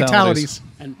we'll going to be have fatalities.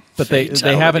 But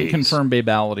they haven't confirmed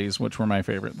babalities, which were my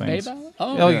favorite things.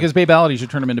 Because babalities, you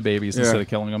turn them into babies instead of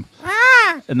killing them.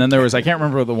 And then there was, I can't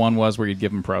remember what the one was where you'd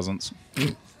give them presents.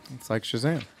 It's like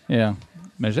Shazam. Yeah.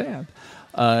 Majad.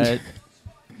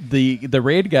 The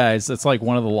Raid guys, it's like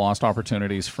one of the lost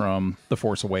opportunities from The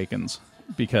Force Awakens.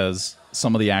 because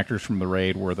some of the actors from the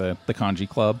raid were the Kanji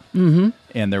Club,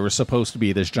 and there was supposed to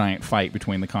be this giant fight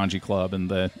between the Kanji Club and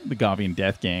the Gavian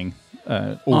Death Gang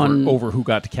over who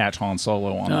got to catch Han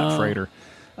Solo on that freighter,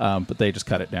 but they just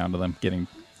cut it down to them getting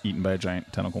eaten by a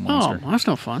giant tentacle monster. Oh, that's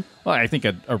no fun. Well, I think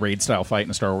a raid-style fight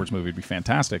in a Star Wars movie would be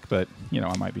fantastic, but,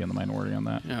 I might be in the minority on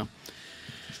that. Yeah.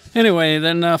 Anyway,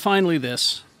 then finally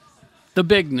this. The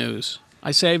big news. I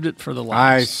saved it for the last.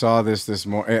 I saw this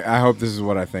morning. I hope this is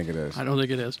what I think it is. I don't think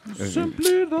it is.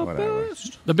 Simply the Whatever.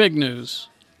 best. The big news.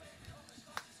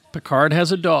 Picard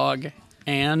has a dog,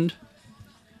 and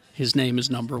his name is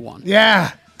number 1.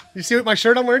 Yeah. You see what my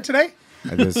shirt I'm wearing today?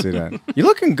 I did see that. You're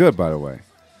looking good, by the way.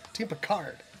 Team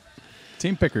Picard.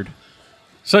 Team Pickard.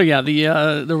 So yeah,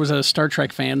 there was a Star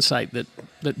Trek fan site that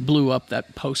blew up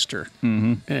that poster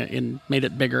and made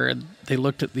it bigger. And they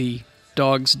looked at the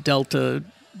dog's Delta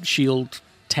shield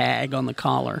tag on the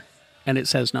collar, and it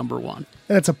says number 1.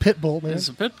 And it's a pit bull, man. It's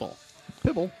a pit bull.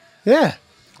 Pibble. Yeah.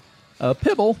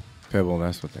 Pibble. Pibble,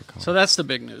 that's what they call it. So that's the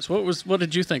big news. What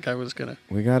did you think I was gonna?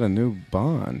 We got a new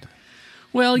Bond.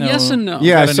 Well, yes and no.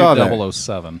 Yeah, I Got a saw new that.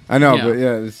 007. I know, Yeah. but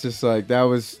yeah, it's just like that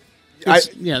was. this-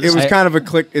 it was kind of a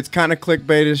click. It's kind of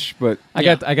clickbaitish, but I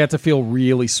got to feel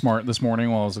really smart this morning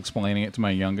while I was explaining it to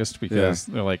my youngest because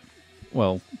they're like,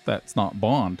 "Well, that's not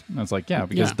Bond." And I was like, "Yeah,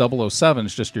 because 007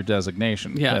 is just your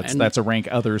designation. Yeah, that's a rank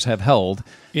others have held.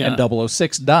 Yeah. And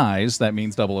 006 dies. That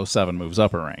means 007 moves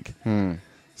up a rank.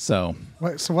 So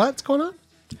So what's going on?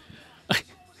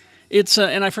 It's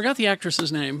and I forgot the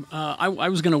actress's name. I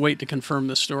was going to wait to confirm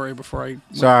this story before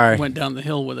I went down the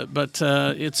hill with it. But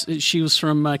she was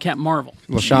from Captain Marvel.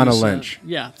 Lashana She was, Lynch.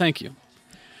 Yeah, thank you.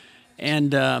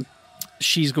 And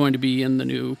she's going to be in the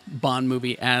new Bond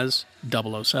movie as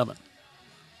 007.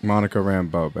 Monica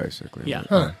Rambeau, basically. Yeah.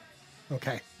 Huh.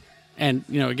 Okay. And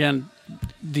again,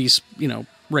 these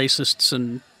racists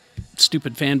and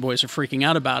stupid fanboys are freaking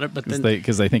out about it, but then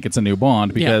because they think it's a new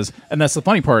Bond. And that's the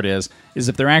funny part is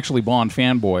if they're actually Bond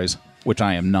fanboys, which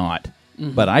I am not,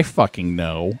 but I fucking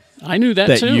know I knew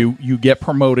that too. you get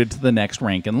promoted to the next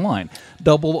rank in line.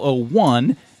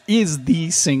 001 is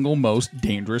the single most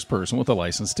dangerous person with a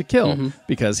license to kill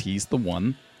because he's the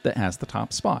one that has the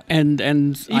top spot. And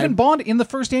even Bond in the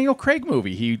first Daniel Craig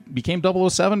movie, he became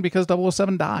 007 because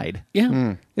 007 died.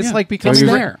 Yeah. It's like because So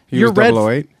he was Red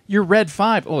 008? You're Red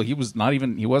 5. Oh, he wasn't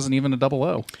even a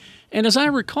 00. And as I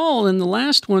recall, in the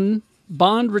last one,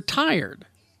 Bond retired,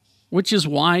 which is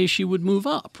why she would move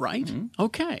up, right?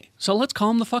 Okay, so let's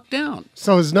calm the fuck down.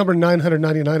 So is number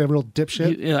 999 a real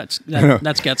dipshit? Yeah,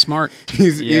 that's Get Smart.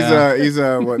 He's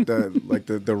what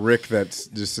the Rick that's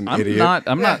just an idiot.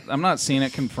 I'm not seeing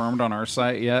it confirmed on our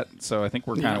site yet, so I think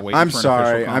we're kind of waiting. I'm for an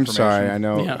sorry. official I'm sorry. I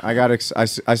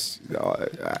confirmation.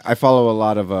 know. I follow a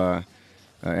lot of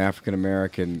African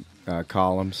American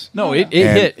columns. No, it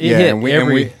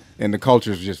hit. And the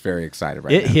culture is just very excited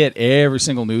right now. It hit every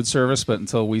single nude service, but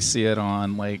until we see it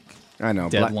on I know.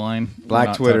 Deadline, we're Black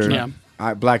not Twitter. touching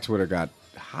it. Black Twitter got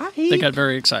hot. They got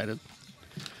very excited.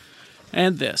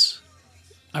 And this,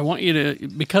 I want you to,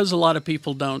 because a lot of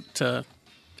people don't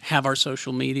have our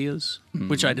social medias,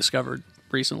 which I discovered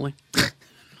recently.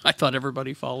 I thought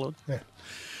everybody followed. Yeah.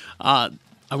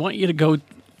 I want you to go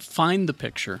find the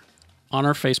picture on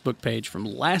our Facebook page from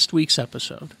last week's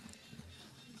episode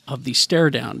of the stare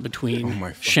down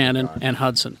between Shannon and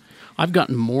Hudson. I've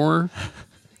gotten more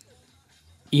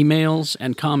emails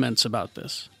and comments about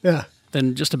this Yeah.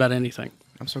 than just about anything.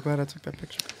 I'm so glad I took that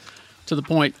picture. To the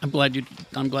point, I'm glad you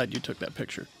took that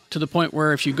picture. To the point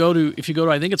where if you go to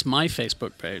I think it's my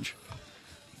Facebook page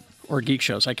or Geek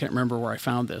Shows, I can't remember where I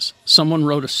found this. Someone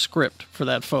wrote a script for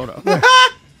that photo.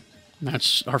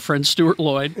 That's our friend Stuart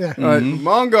Lloyd. Yeah.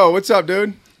 Mongo, what's up,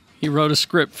 dude? He wrote a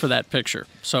script for that picture.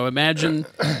 So imagine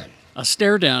a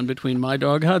stare down between my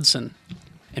dog Hudson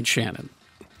and Shannon.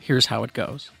 Here's how it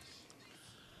goes.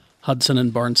 Hudson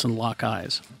and Barnson lock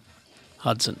eyes.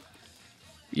 Hudson.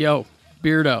 Yo,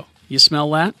 Beardo, you smell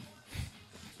that?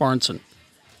 Barnson.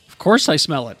 Of course I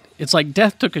smell it. It's like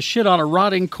death took a shit on a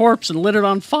rotting corpse and lit it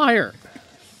on fire.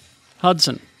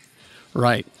 Hudson.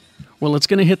 Right. Well, it's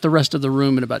going to hit the rest of the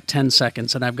room in about 10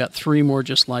 seconds, and I've got 3 more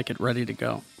just like it ready to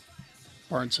go.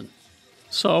 Barnson.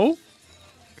 So?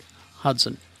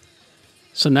 Hudson.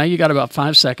 So now you got about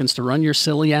 5 seconds to run your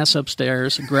silly ass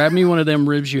upstairs, grab me one of them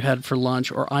ribs you had for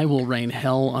lunch, or I will rain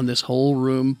hell on this whole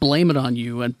room, blame it on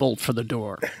you, and bolt for the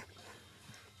door.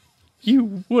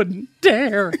 You wouldn't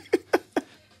dare.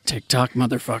 TikTok,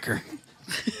 motherfucker.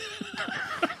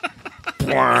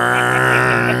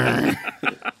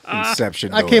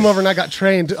 Inception. I came over and I got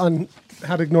trained on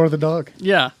how to ignore the dog.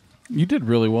 Yeah. You did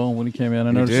really well when he came in.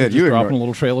 I noticed did. you You just dropping ignored- a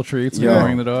little trail of treats and Yo.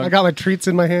 ignoring the dog. I got my treats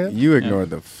in my hand. You ignored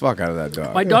the fuck out of that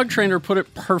dog. My dog trainer put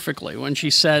it perfectly when she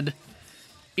said,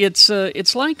 "It's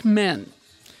like men.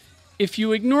 If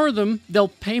you ignore them, they'll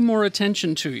pay more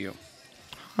attention to you."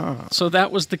 So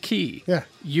that was the key. Yeah.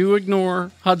 You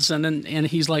ignore Hudson, and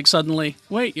he's like suddenly,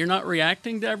 "Wait, you're not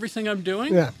reacting to everything I'm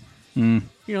doing?" Yeah. You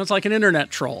know, it's like an internet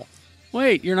troll.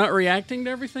 Wait, you're not reacting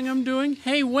to everything I'm doing?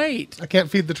 Hey, wait. I can't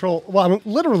feed the troll. Well, I'm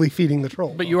literally feeding the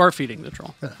troll. But you are feeding the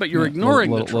troll. But you're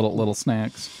ignoring little, the troll. little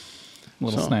snacks.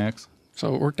 Little So- snacks.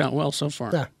 So it worked out well so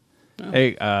far. Yeah.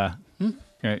 Hey,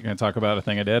 can I talk about a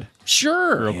thing I did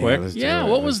Sure. real quick? let's do Yeah, it.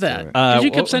 what was Let's that? do it. 'Cause you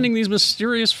well- kept sending these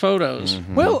mysterious photos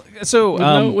Well,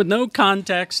 so with no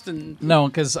context and no,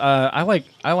 because I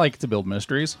like to build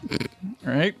mysteries.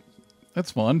 Right,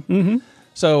 that's fun. Mm-hmm.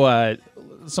 So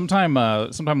sometime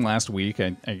last week,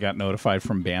 I got notified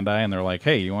from Bandai, and they're like,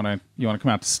 "Hey, you wanna come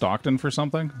out to Stockton for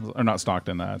something? Or not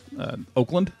Stockton,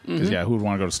 Oakland? Because who would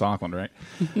want to go to Stockton, right?"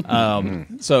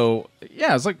 So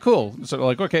yeah, it's like cool. So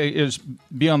like, okay, it's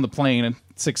be on the plane at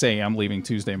 6 a.m. leaving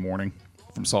Tuesday morning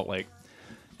from Salt Lake.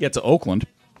 Get to Oakland.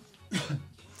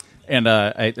 And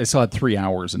I still had 3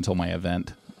 hours until my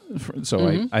event.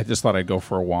 So I just thought I'd go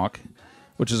for a walk,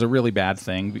 which is a really bad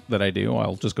thing that I do.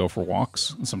 I'll just go for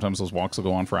walks. Sometimes those walks will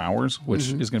go on for hours, which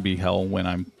is going to be hell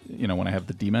when when I have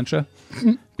the dementia,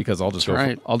 because I'll just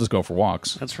go for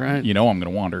walks. That's right. I'm going to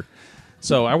wander.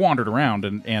 So I wandered around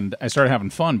and I started having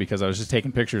fun because I was just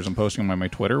taking pictures and posting them on my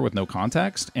Twitter with no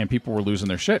context, and people were losing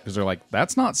their shit because they're like,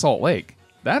 "That's not Salt Lake.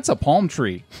 That's a palm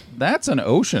tree. That's an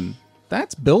ocean.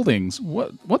 That's buildings.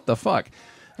 What the fuck?"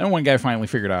 And one guy finally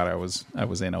figured out I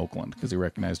was in Oakland because he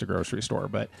recognized a grocery store.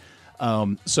 But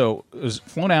so I was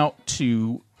flown out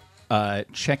to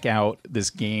check out this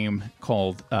game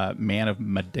called Man of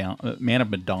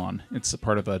Medan. It's a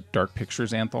part of a Dark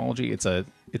Pictures anthology. It's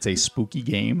a spooky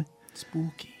game.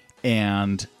 spooky.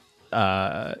 And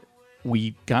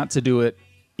we got to do it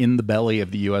in the belly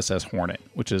of the USS Hornet,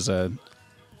 which is a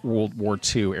World War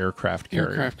II aircraft carrier.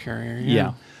 Aircraft carrier,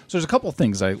 Yeah. So there's a couple of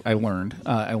things I learned.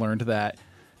 I learned that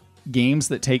games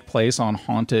that take place on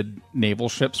haunted naval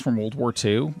ships from World War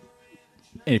II,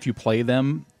 and if you play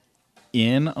them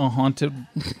in a haunted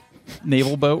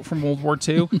naval boat from World War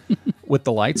II with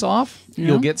the lights off,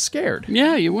 you'll get scared.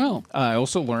 Yeah, you will. I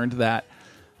also learned that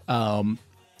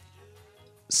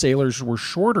sailors were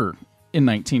shorter in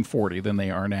 1940 than they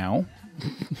are now,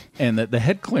 and that the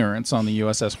head clearance on the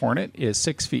USS Hornet is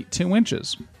 6 feet 2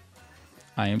 inches.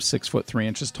 I am 6 foot 3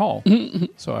 inches tall,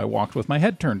 so I walked with my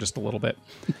head turned just a little bit.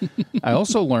 I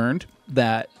also learned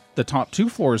that the top 2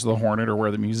 floors of the Hornet are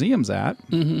where the museum's at.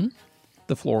 Mm-hmm.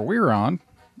 The floor we were on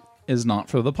is not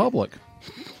for the public.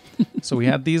 So we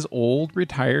had these old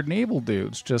retired naval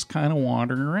dudes just kind of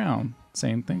wandering around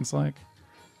saying things like,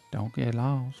 "Don't get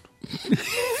lost."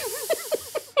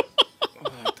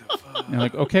 And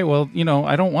like, okay, well,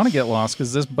 I don't want to get lost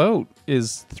because this boat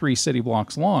is 3 city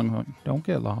blocks long. I'm like, "Don't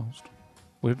get lost.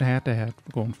 We'd have to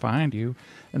go and find you."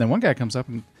 And then one guy comes up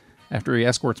and after he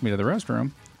escorts me to the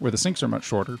restroom where the sinks are much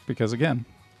shorter because, again,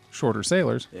 shorter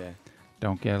sailors. Yeah.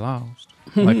 "Don't get lost."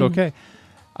 I'm like, okay,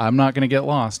 I'm not going to get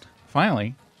lost.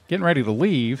 Finally, getting ready to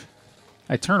leave,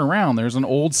 I turn around. There's an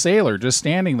old sailor just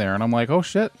standing there. And I'm like, oh,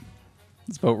 shit.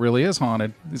 This boat really is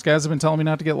haunted. These guys have been telling me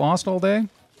not to get lost all day.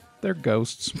 They're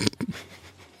ghosts.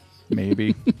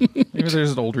 Maybe. Maybe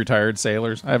there's old retired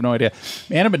sailors. I have no idea.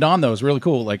 Man of Medan, though, is really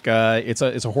cool. Like, it's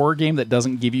a horror game that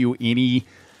doesn't give you any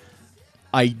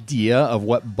idea of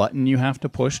what button you have to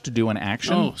push to do an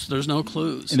action. Oh, so there's no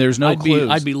clues. And there's no clues.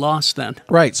 I'd be lost then.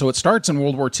 Right. So it starts in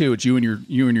World War II. It's you and your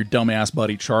dumbass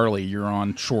buddy Charlie. You're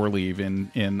on shore leave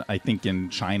in I think in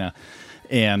China,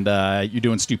 and you're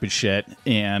doing stupid shit.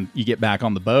 And you get back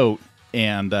on the boat,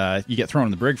 and you get thrown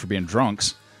in the brig for being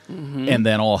drunks. Mm-hmm. And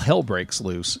then all hell breaks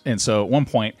loose. And so at one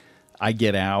point, I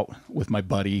get out with my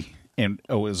buddy. And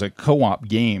it was a co-op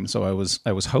game, so I was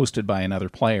hosted by another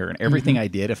player, and everything I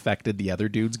did affected the other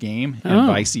dude's game, and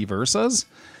vice versa.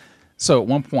 So at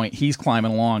one point, he's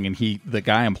climbing along, and the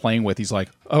guy I'm playing with, he's like,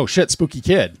 "Oh shit, spooky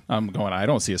kid!" I'm going, "I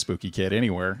don't see a spooky kid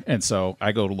anywhere." And so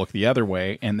I go to look the other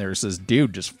way, and there's this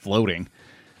dude just floating,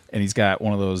 and he's got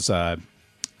one of those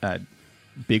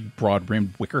big,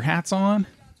 broad-brimmed wicker hats on,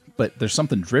 but there's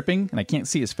something dripping, and I can't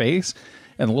see his face.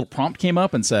 And the little prompt came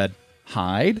up and said,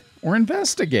 "Hide or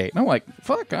investigate." And I'm like,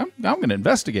 fuck, I'm going to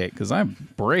investigate because I'm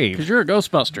brave. Because you're a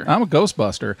Ghostbuster. I'm a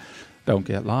Ghostbuster. Don't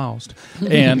get lost.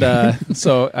 And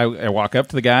so I walk up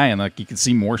to the guy, and like you can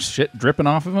see more shit dripping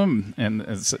off of him, and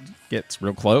it gets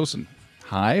real close, and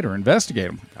hide or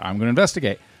investigate him. I'm going to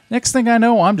investigate. Next thing I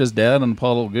know, I'm just dead in a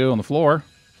puddle of goo on the floor.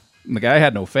 And the guy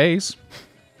had no face.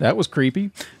 That was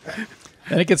creepy.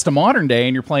 Then it gets to modern day,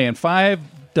 and you're playing 5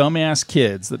 dumbass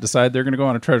kids that decide they're going to go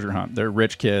on a treasure hunt. They're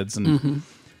rich kids, and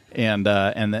and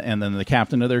then the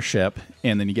captain of their ship,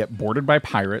 and then you get boarded by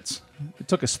pirates. It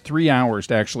took us 3 hours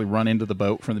to actually run into the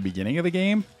boat from the beginning of the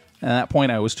game. At that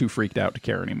point, I was too freaked out to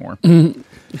care anymore.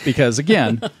 Because,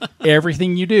 again,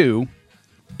 everything you do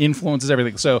influences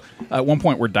everything. So at one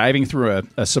point, we're diving through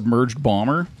a submerged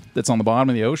bomber that's on the bottom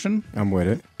of the ocean. I'm with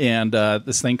it. And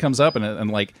this thing comes up,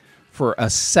 and like, for a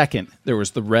second, there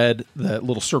was the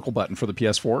little circle button for the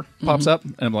PS4 pops up,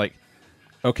 and I'm like,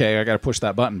 okay, I got to push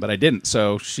that button, but I didn't.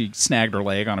 So she snagged her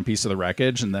leg on a piece of the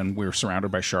wreckage, and then we were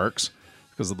surrounded by sharks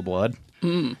because of the blood.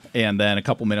 And then a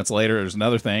couple minutes later, there's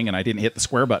another thing, and I didn't hit the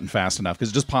square button fast enough because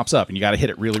it just pops up, and you got to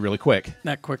hit it really, really quick.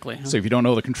 That quickly. Huh? So if you don't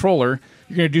know the controller,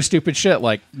 you're going to do stupid shit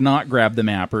like not grab the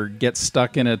map or get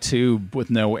stuck in a tube with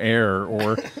no air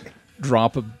or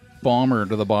drop a bomber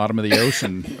to the bottom of the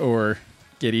ocean or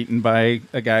get eaten by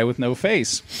a guy with no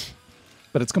face.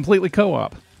 But it's completely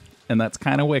co-op, and that's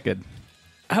kind of wicked.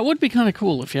 That would be kind of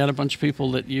cool if you had a bunch of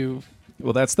people that you...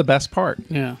 Well, that's the best part.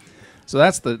 Yeah. So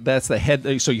that's the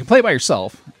head. So you play by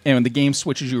yourself, and the game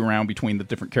switches you around between the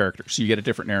different characters. So you get a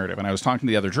different narrative. And I was talking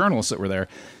to the other journalists that were there,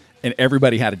 and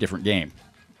everybody had a different game.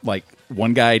 Like,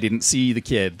 one guy didn't see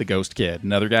the ghost kid.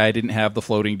 Another guy didn't have the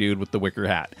floating dude with the wicker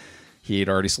hat. He had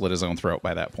already slit his own throat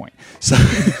by that point. So,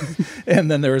 and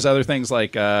then there was other things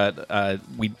like I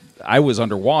was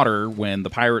underwater when the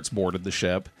pirates boarded the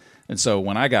ship. And so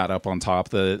when I got up on top,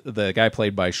 the guy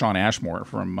played by Sean Ashmore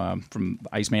from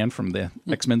Iceman from the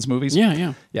X-Men's movies.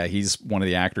 Yeah. He's one of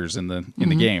the actors in the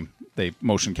game. They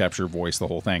motion capture, voice, the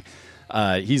whole thing.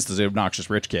 He's the obnoxious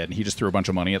rich kid, and he just threw a bunch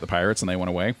of money at the pirates, and they went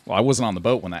away. Well, I wasn't on the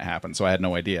boat when that happened, so I had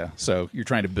no idea. So you're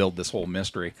trying to build this whole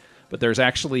mystery, but there's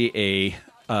actually a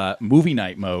movie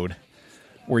night mode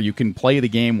where you can play the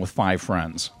game with 5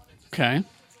 friends. Okay.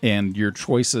 And your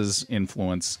choices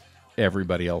influence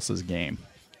everybody else's game.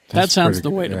 That sounds the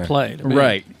way to play. To me.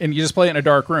 Right. And you just play it in a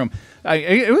dark room.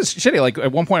 It was shitty. Like,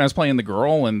 at one point I was playing the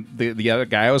girl, and the other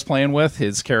guy I was playing with,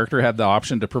 his character had the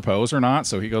option to propose or not,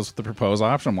 so he goes with the propose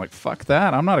option. I'm like, fuck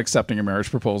that. I'm not accepting a marriage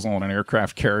proposal on an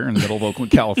aircraft carrier in the middle of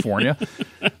Oakland, California.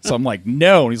 So I'm like,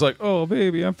 no. And he's like, oh,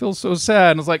 baby, I feel so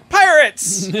sad. And I was like,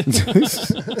 pirates!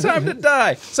 Time to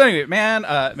die. So anyway, Man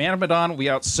of Medan will be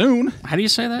out soon. How do you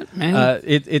say that? Man?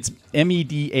 It's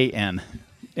Medan.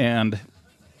 And...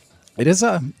 It is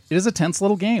a tense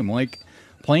little game. Like,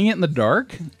 playing it in the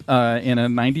dark in a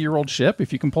 90-year-old ship,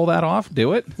 if you can pull that off,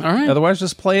 do it. All right. Otherwise,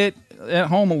 just play it at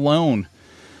home alone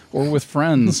or with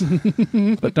friends.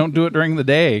 But don't do it during the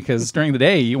day, because during the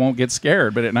day, you won't get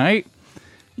scared. But at night,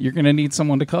 you're going to need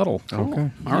someone to cuddle. Cool. Okay.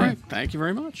 All right. Thank you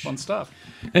very much. Fun stuff.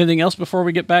 Anything else before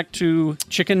we get back to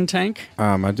Chicken Tank?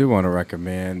 I do want to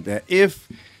recommend that if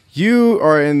you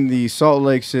are in the Salt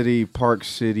Lake City, Park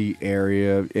City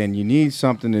area, and you need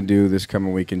something to do this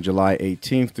coming weekend, July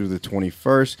 18th through the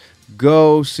 21st,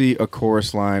 go see A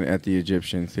Chorus Line at the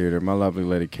Egyptian Theater. My lovely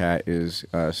lady Kat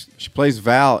she plays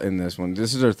Val in this one.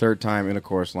 This is her 3rd time in A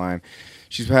Chorus Line.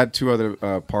 She's had 2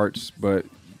 other parts, but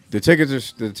the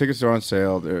tickets are on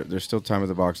sale. There's still time at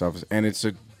the box office, and it's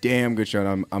a damn good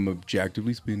show. I'm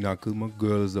objectively speaking, not because my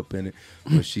girl is up in it,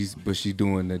 but she's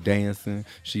doing the dancing,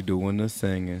 she doing the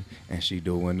singing, and she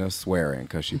doing the swearing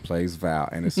because she plays Val,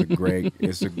 and it's a great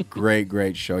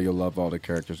show. You'll love all the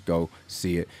characters. Go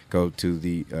see it. Go to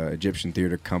the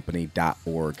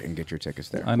EgyptianTheaterCompany.org and get your tickets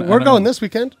there. We're going this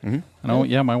weekend. I know.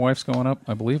 Yeah, my wife's going up,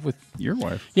 I believe, with your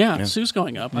wife. Yeah. Sue's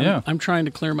going up. I'm trying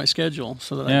to clear my schedule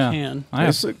so that I can.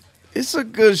 It's a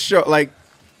good show. Like,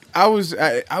 I was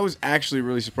actually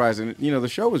really surprised, and the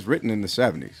show was written in the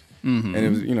 70s, and it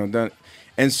was done,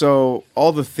 and so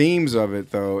all the themes of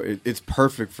it though it's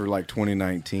perfect for like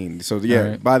 2019. So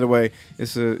right. By the way,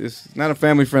 it's not a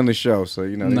family friendly show, so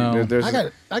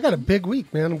I got a big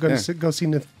week, man. I'm going to go see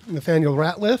Nathaniel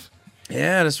Rateliff.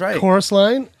 Yeah, that's right. Chorus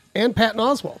Line and Patton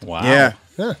Oswalt. Wow. Yeah.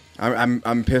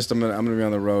 I'm pissed. I'm gonna be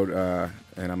on the road.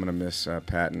 And I'm gonna miss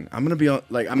Patton. I'm gonna be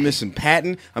I'm missing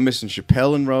Patton. I'm missing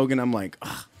Chappelle and Rogan. I'm like,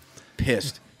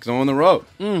 pissed because I'm on the road.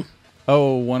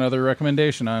 Oh, one other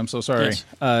recommendation. I'm so sorry.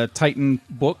 Yes. Titan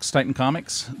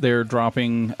Comics. They're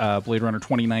dropping Blade Runner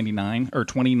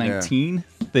 2019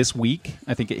 this week.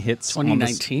 I think it hits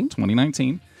 2019.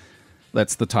 2019.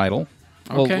 That's the title.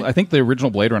 Okay. Well, I think the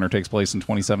original Blade Runner takes place in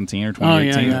 2017 or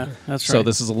 2018. Oh, yeah, that's right. So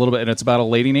this is a little bit, and it's about a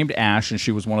lady named Ash, and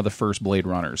she was one of the first Blade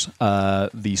Runners.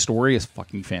 The story is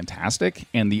fucking fantastic,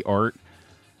 and the art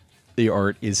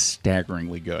is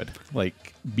staggeringly good,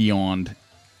 like beyond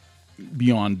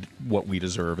beyond what we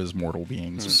deserve as mortal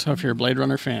beings. So if you're a Blade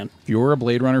Runner fan, If you're a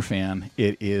Blade Runner fan,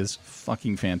 it is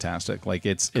fucking fantastic. Like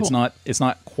it's not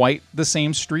quite the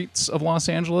same streets of Los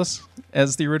Angeles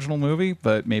as the original movie,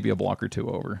 but maybe a block or two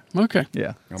over. okay,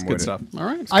 Yeah, it's I'm good with it. stuff. all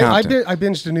right. I content.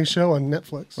 binged a new show on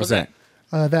Netflix. What's that?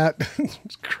 That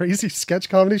crazy sketch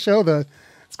comedy show.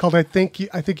 It's called I think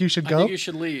you should go. I think you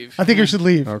should leave. I think you should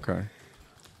leave. Okay.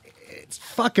 It's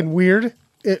fucking weird.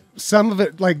 Some of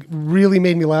it like really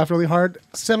made me laugh really hard.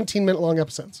 17-minute long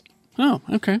episodes. Oh,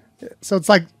 okay. So it's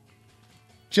like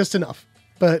just enough.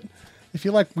 But if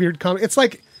you like weird comedy, it's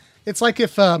like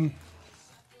if God,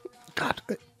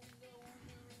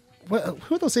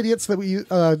 who are those idiots that we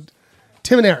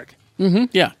Tim and Eric? Yeah,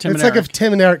 Tim It's and like Eric. if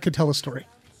Tim and Eric could tell a story.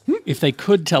 If they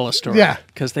could tell a story. Yeah.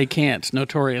 Because they can't,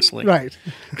 notoriously. Right.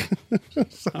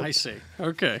 I see.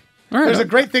 Okay. All right. There's a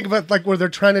great thing about like where they're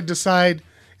trying to decide.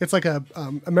 It's like a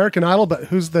American Idol, but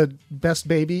who's the best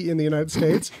baby in the United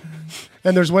States?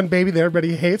 And there's one baby that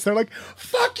everybody hates. They're like,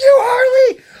 "Fuck you,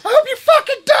 Harley! I hope you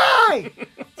fucking die!"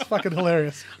 It's fucking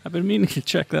hilarious. I've been meaning to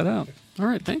check that out. All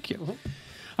right, thank you.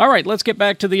 All right, let's get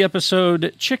back to the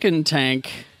episode Chicken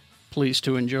Tank. Please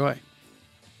to enjoy.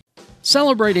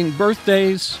 Celebrating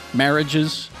birthdays,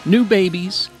 marriages, new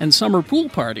babies, and summer pool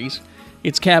parties,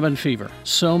 it's Cabin Fever,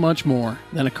 so much more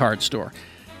than a card store.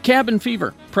 Cabin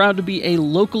Fever, proud to be a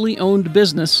locally owned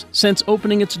business since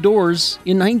opening its doors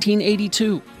in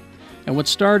 1982. And what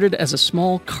started as a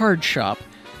small card shop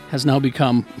has now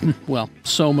become, well,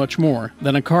 so much more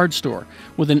than a card store,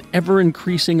 with an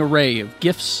ever-increasing array of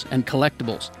gifts and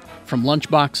collectibles, from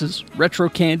lunchboxes, retro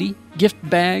candy, gift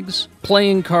bags,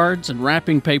 playing cards, and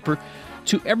wrapping paper,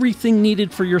 to everything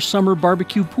needed for your summer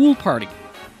barbecue pool party.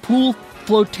 Pool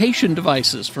flotation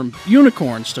devices, from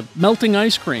unicorns to melting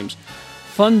ice creams,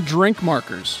 fun drink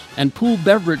markers, and pool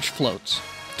beverage floats.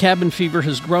 Cabin Fever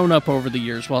has grown up over the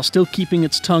years while still keeping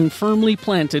its tongue firmly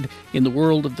planted in the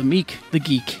world of the meek, the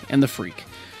geek, and the freak.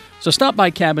 So stop by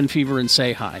Cabin Fever and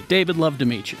say hi. David, love to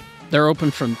meet you. They're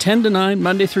open from 10 to 9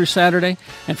 Monday through Saturday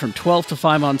and from 12 to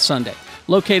 5 on Sunday.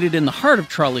 Located in the heart of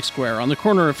Trolley Square on the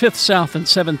corner of 5th South and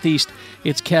 7th East,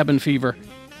 it's Cabin Fever,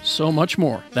 so much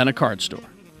more than a card store.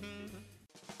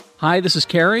 Hi, this is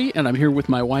Carrie, and I'm here with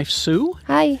my wife, Sue.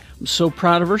 Hi. I'm so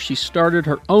proud of her. She started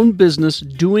her own business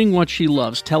doing what she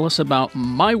loves. Tell us about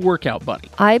My Workout Buddy.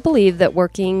 I believe that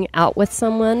working out with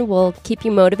someone will keep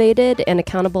you motivated and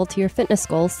accountable to your fitness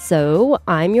goals, so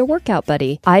I'm your workout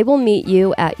buddy. I will meet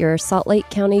you at your Salt Lake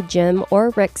County gym or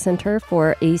rec center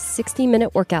for a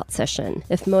 60-minute workout session.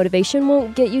 If motivation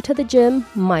won't get you to the gym,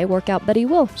 My Workout Buddy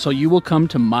will. So you will come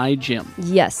to my gym.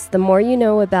 Yes, the more you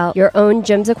know about your own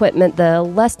gym's equipment, the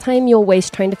less time you'll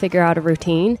waste trying to figure out a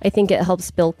routine. I think it helps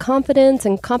build confidence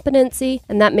and competency,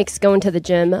 and that makes going to the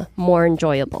gym more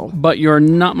enjoyable. But you're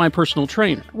not my personal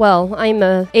trainer. Well, I'm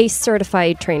a ACE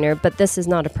certified trainer, but this is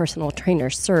not a personal trainer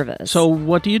service. So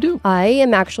what do you do? I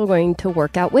am actually going to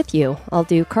work out with you. I'll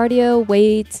do cardio,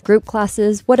 weights, group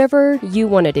classes, whatever you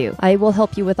want to do. I will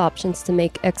help you with options to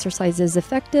make exercises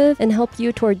effective and help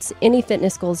you towards any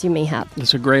fitness goals you may have.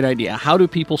 That's a great idea. How do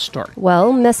people start?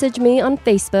 Well, message me on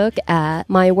Facebook at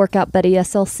My Workout Buddy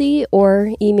SLC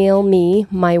or email me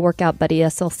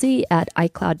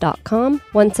myworkoutbuddyslc@icloud.com.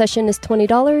 One session is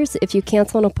 $20. If you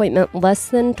cancel an appointment less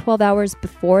than 12 hours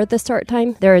before the start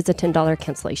time, there is a $10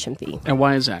 cancellation fee. And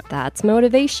why is that? That's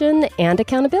motivation and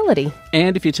accountability.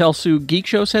 And if you tell Sue Geek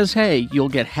Show says hey, you'll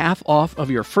get half off of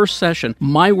your first session,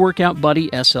 My Workout Buddy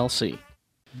SLC.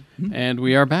 And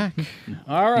we are back.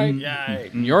 All right.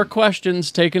 Your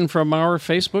questions taken from our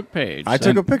Facebook page. I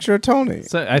took a picture of Tony.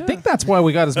 So I think that's why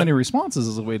we got as many responses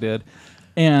as we did.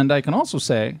 And I can also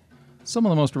say some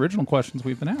of the most original questions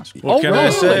we've been asked. What can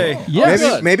I say?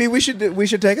 Yes. Maybe we should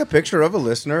take a picture of a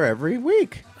listener every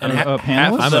week. And a I'm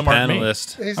panelist? a them aren't me.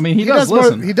 panelist. I mean, he does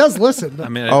listen. He does listen. I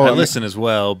mean, Oh, I I mean- listen as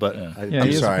well, but Yeah, I'm he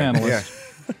is sorry. a panelist.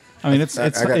 Yeah. I mean, it's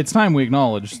got- time we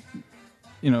acknowledge,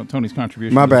 Tony's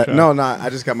contribution. My to the bad. show. No, I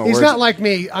just got my He's words. not like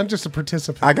me. I'm just a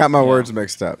participant. I got my words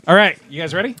mixed up. All right, you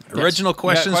guys ready? original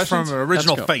questions, questions? from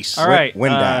original Let's go. face. All right.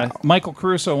 Window. Michael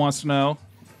Caruso wants to know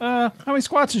how many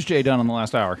squats has Jay done in the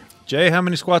last hour? Jay, how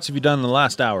many squats have you done in the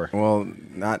last hour? Well,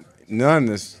 none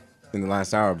this in the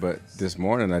last hour, but this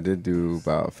morning I did do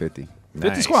about 50. 50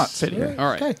 Nice. squats. All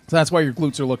right. Okay. So that's why your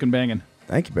glutes are looking banging.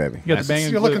 Thank you, baby. You got the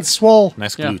banging You're glutes. looking swole.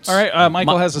 Nice Yeah. glutes. All right,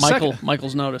 Michael has a second.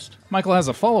 Michael's noticed. Michael has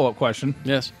a follow-up question.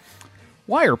 Yes.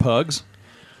 Why are pugs?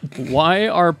 Why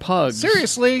are pugs?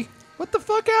 Seriously, what the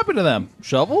fuck happened to them?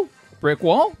 Shovel? Brick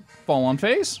wall? Fall on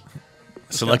face?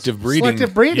 Selective breeding.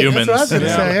 Selective breeding. Humans. That's what I was going to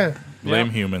Yeah. say. Yeah. Blame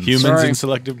humans. Humans Sorry. and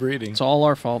selective breeding. It's all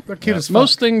our fault. They're cute as fuck.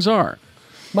 Most things are.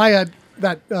 My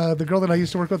that the girl that I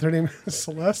used to work with, her name is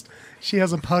Celeste. She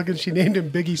has a pug, and she named him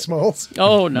Biggie Smalls.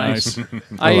 Oh, nice.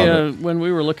 When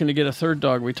we were looking to get a third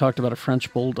dog, we talked about a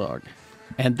French bulldog,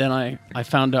 and then I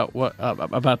found out what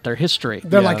about their history.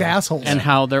 They're like assholes. And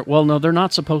how they're they're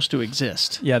not supposed to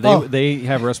exist. Yeah, they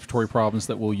have respiratory problems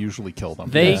that will usually kill them.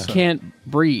 They can't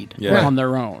breed on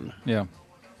their own. Yeah.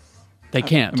 They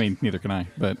can't. I mean, neither can I,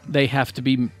 but they have to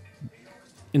be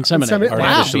inseminated.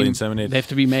 Artificially inseminated. They have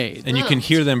to be made. And you can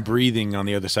hear them breathing on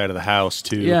the other side of the house,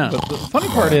 too. Yeah. But the funny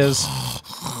part is,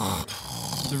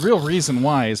 the real reason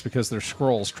why is because they're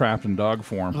squirrels trapped in dog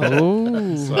form.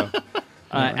 Oh. So,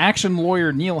 action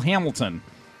lawyer Neil Hamilton.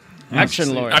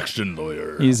 Action lawyer. Action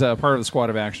lawyer. He's part of the squad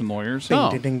of action lawyers. Ding,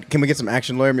 ding, ding. Can we get some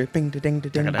action lawyer? Bing, ding, ding,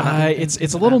 ding.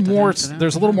 It's a little more.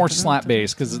 There's a little more slap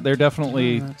bass because they're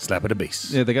definitely Slap at a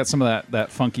bass. yeah. They got some of that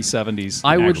funky '70s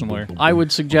action lawyer. I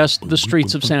would suggest the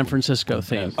Streets of San Francisco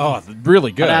theme. Oh,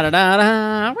 really good.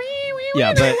 Da-da-da-da,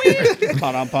 Yeah, but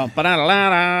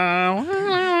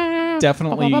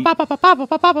definitely, Little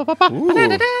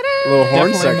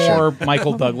horn definitely section. more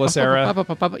Michael Douglas era.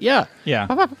 Yeah. Yeah,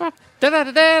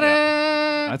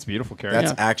 Da-da-da-da. that's beautiful, Carrie.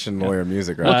 That's action lawyer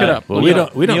music, right? Look it up. Well, Look we it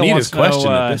up. don't Neil need wants his to know,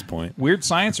 question at this point. Weird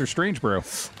Science or Strange Brew?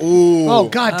 Ooh. Oh,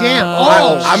 goddamn.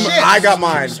 I got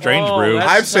mine. Strange Oh, brew.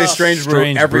 that's I'd say tough. Strange Brew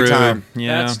every time.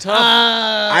 Yeah. That's tough.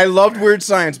 I loved Weird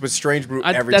Science, but Strange Brew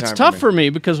every time. That's tough for me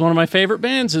because one of my favorite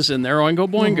bands is in there, Oingo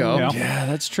Boingo. Yeah. Yeah,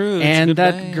 that's true. That's a And good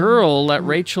that band. girl, that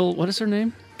Rachel, what is her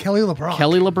name? Kelly LeBrock.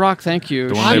 Kelly LeBrock, thank you.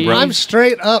 The one they brought- I'm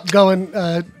straight up going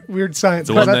Weird Science.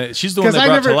 The one 'cause that, she's the one 'cause they I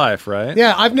brought never- to life, right?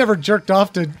 Yeah, I've never jerked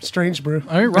off to Strange Brew.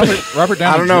 I mean, Robert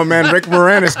Downey. I don't know, man. Rick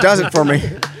Moranis does it for me.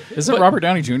 Isn't Robert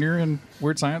Downey Jr. in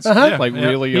Weird Science? Like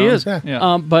really He young. is.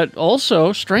 Yeah. But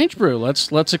also, Strange Brew.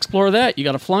 Let's explore that. You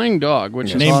got a flying dog,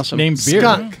 which is awesome. Named Beard.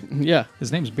 Skunk. Yeah,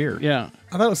 His name's Beard. yeah.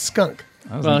 I thought it was Skunk.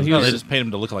 Well, he No, was they just paid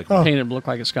him to look like painted to look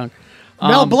like a skunk.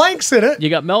 Mel Blanc's in it. You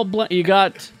got Mel Blanc. You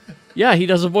got, yeah, he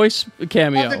does a voice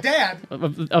cameo Of the dad.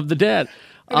 of the dad.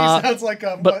 And he sounds like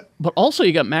a... But also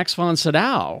you got Max von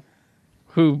Sydow,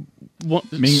 who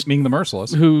Ming the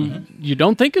Merciless. who you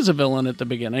don't think is a villain at the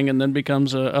beginning and then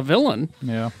becomes a villain.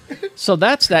 Yeah. So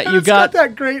that's that. You it's got got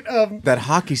that great... That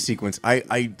hockey sequence,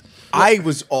 I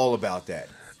was all about that.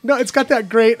 no, it's got that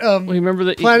great remember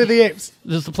that Planet of the Apes.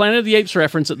 There's the Planet of the Apes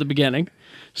reference at the beginning.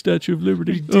 Statue of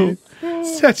Liberty. Oh.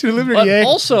 Statue of Liberty, But eh?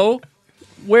 also,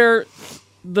 where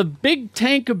the big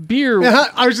tank of beer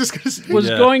I was just going to say... was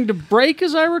going to break,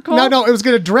 as I recall. No, it was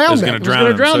going to drown It was them. going to gonna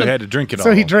drown him, drown so him. he had to drink it all.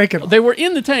 So he drank it all. They were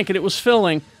in the tank and it was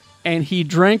filling, and he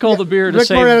drank all the beer to Rick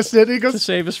Moranis save, did. He goes, to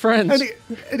save his friends.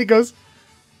 and he goes,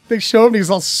 they show him, he's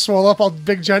all swole up, all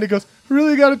big giant. He goes,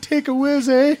 really got to take a whiz,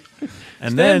 eh?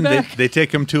 And then back. they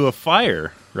take him to a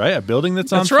fire, right? A building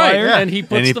that's That's on right, fire. and he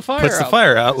puts the fire puts the out.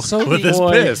 fire out So with his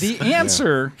boy, piss. The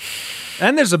answer.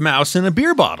 And there's a mouse in a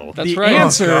beer bottle. That's The right.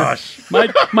 answer.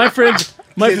 My friend's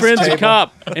a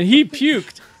cop, and he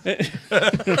puked.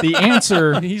 The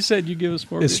answer He said, "You give us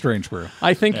more." is beer." Strange Brew.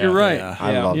 I think you're right.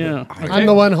 I Yeah. love Yeah. it. I'm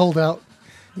the one holdout.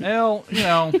 Well, you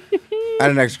know, I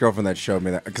had an ex-girlfriend that showed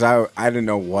me that because I didn't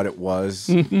know what it was.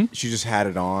 Mm-hmm. She just had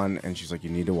it on, and she's like, "You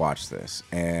need to watch this."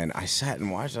 And I sat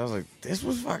and watched it. I was like, "This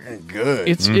was fucking good."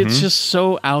 It's just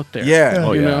so out there. yeah.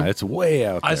 Oh You yeah, know? it's way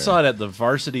out there. I saw it at the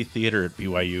Varsity Theater at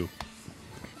BYU.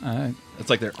 It's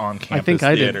like their on-campus think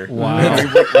I did. theater. wow.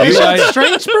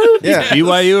 Strange Brew. Yeah.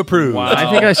 BYU approved. I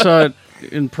think I saw it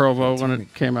in Provo when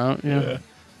it came out. Yeah.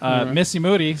 Missy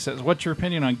Moody says, "What's your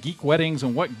opinion on geek weddings,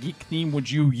 and what geek theme would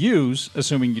you use,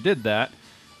 assuming you did that,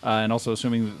 and also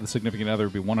assuming that the significant other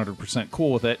would be 100%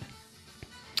 cool with it?"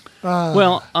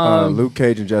 Well, Luke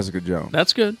Cage and Jessica Jones.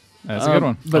 that's good. That's a good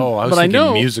one. But, oh, I was but I thinking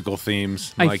know. musical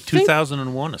themes, I like think-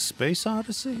 2001: A Space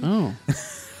Odyssey. Oh,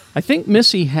 I think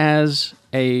Missy has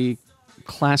a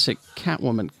classic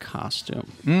Catwoman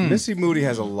costume. Missy Moody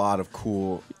has a lot of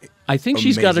cool. I think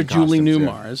she's got a Amazing Julie costumes,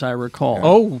 Newmar, as I recall.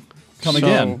 Oh, come So-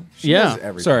 again. She yeah. does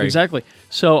everything. Sorry. Exactly.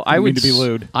 So I Didn't would mean to be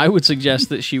lewd. I would suggest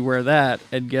that she wear that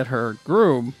and get her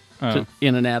groom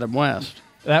in an Adam West.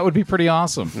 That would be pretty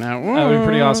awesome. Now, That would be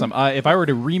pretty awesome. If I were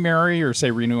to remarry or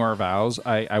say renew our vows,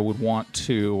 I would want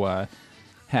to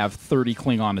have 30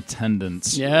 Klingon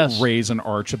attendants Yes. raise an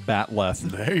arch of Batleth.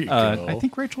 There you I go.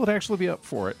 think Rachel would actually be up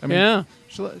for it. I mean, Yeah.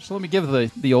 she'll let me give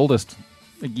the oldest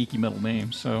a geeky middle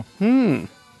name, so I think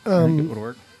it would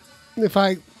work. If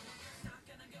I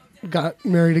got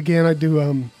married again, I'd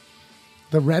do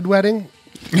the red wedding.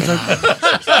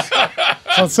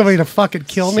 I want somebody to fucking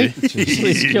kill me.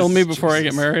 Please kill me before I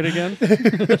get married again.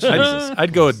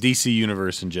 I'd go with DC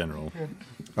Universe in general.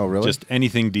 Oh, really? Just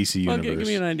anything DC Well, Universe. give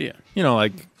me an idea. You know,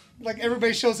 like Like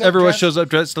everybody shows up. Everyone dressed. shows up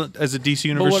dressed as a DC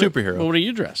Universe superhero. What are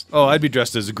you dressed? Oh, I'd be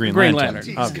dressed as a Green Lantern.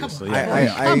 Jeez, Obviously.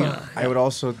 I would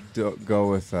also go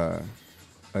with a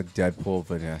Deadpool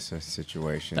Vanessa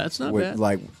situation. That's not with, bad.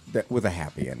 Like with a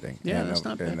happy ending. Yeah, that's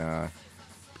not bad.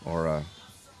 Or a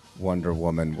Wonder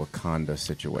Woman Wakanda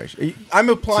situation. I'm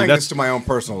applying that's- this to my own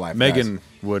personal life. Megan guys.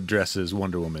 would dress as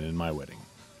Wonder Woman in my wedding.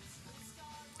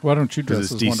 Why don't you 'Cause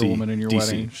dress it's as Wonder DC. Woman in your DC.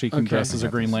 wedding? She can dress as a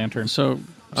Green Lantern. So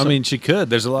I mean, she could.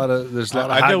 There's a lot of I'd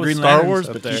hot go with Green Star Lanterns Wars,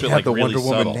 up but there. keep She it had like the really Wonder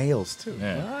Woman subtle. nails too.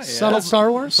 Yeah. Subtle Star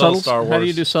Wars. Subtle Star How do you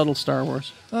Wars. do subtle Star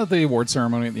Wars? The award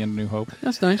ceremony at the end of New Hope.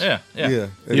 That's nice. Yeah.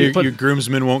 Your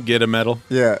groomsmen won't get a medal.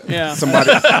 Yeah. Yeah.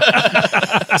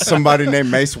 Somebody named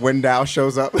Mace Window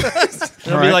shows up.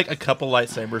 There'll All right. be like a couple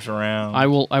lightsabers around. I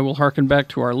will harken back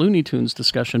to our Looney Tunes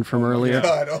discussion from earlier.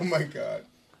 God, oh my God.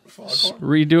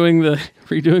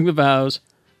 Redoing the vows.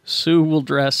 Sue will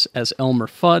dress as Elmer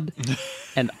Fudd,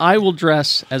 and I will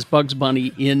dress as Bugs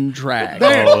Bunny in drag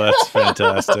Oh, that's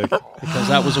fantastic. because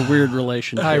that was a weird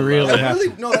relationship. I really have.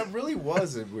 That really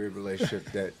was a weird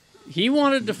relationship. That He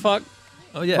wanted to fuck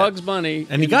Oh yeah. Bugs Bunny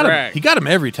and he in got drag. him. He got him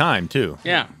every time too.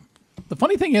 Yeah. The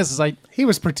funny thing is He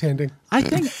was pretending. I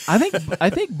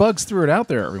think Bugs threw it out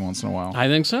there every once in a while. I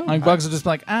think so. Like Bugs would just be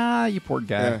like, you poor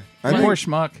guy, Yeah. I you think- poor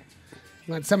schmuck.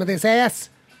 You want some of this ass?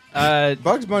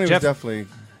 Bugs Bunny Jeff- was definitely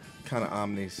kind of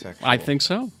omnisexual. I think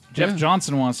so. Jeff Yeah.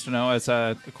 Johnson wants to know, as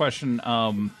a question,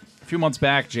 a few months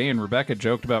back, Jay and Rebecca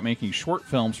joked about making short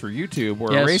films for YouTube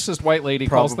where Yes. a racist white lady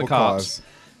calls the Probable cops cause.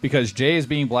 because Jay is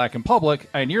being black in public.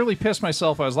 I nearly pissed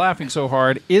myself. I was laughing so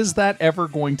hard. Is that ever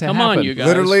going to Come happen? on, you guys.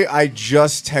 Literally, I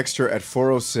just text her at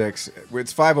 4:06.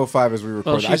 It's 5:05 as we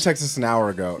record. I she's- texted this an hour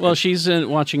ago. Well, she's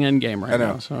watching Endgame right I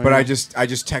know, now. So, but yeah. I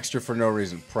just text her for no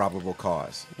reason. Probable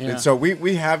cause. Yeah. And so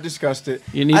we have discussed it.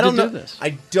 You need I to don't do know, this.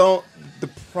 I don't. The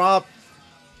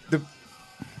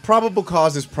probable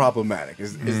cause is problematic.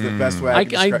 Is the best way I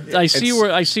can describe it. I see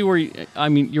It's- where I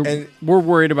mean, And- we're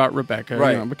worried about Rebecca,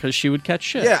 Right. because she would catch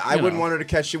shit. Yeah, I you wouldn't know. want her to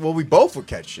catch shit. Well, we both would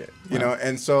catch shit, you know.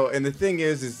 And the thing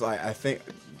is like I think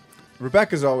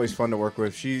Rebecca's always fun to work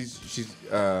with. She's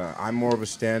I'm more of a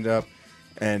stand-up,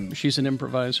 and She's an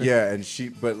improviser. yeah,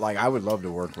 but like I would love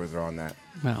to work with her on that.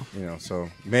 Well, You know, so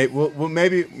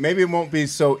maybe maybe it won't be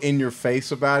so in your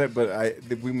face about it, but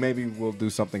we'll do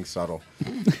something subtle,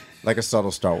 like a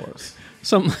subtle Star Wars.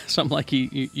 something like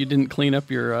you didn't clean up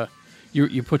your.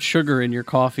 You put sugar in your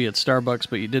coffee at Starbucks,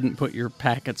 but you didn't put your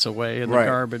packets away in the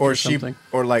garbage or something.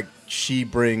 Or like she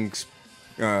brings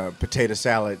potato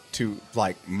salad to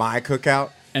like my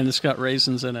cookout. And it's got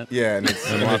raisins in it. Yeah, and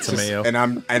And lots of mayo.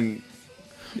 And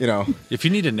you know, If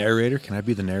you need a narrator, can I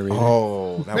be the narrator?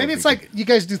 that Maybe would it's be like you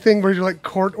guys do thing where you're like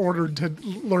court ordered to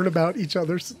learn about each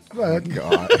other's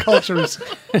God. cultures.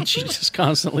 And she's just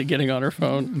constantly getting on her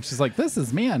phone. And she's like, "This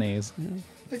is mayonnaise."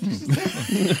 She's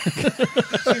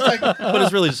like, But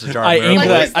it's really just a jar. I of aimed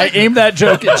miracles. that. I aimed that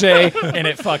joke at Jay, and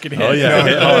it fucking hit. Oh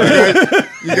yeah.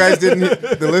 You guys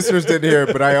didn't. The listeners didn't hear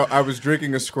it, but I was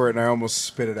drinking a squirt and I almost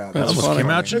spit it out. That Almost was came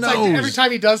funny. out your it's like nose. every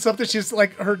time he does something, she's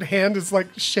like her hand is like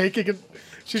shaking and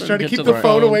she's trying to get keep to the the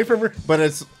phone phone. away from her. But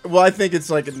I think it's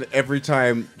like every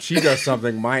time she does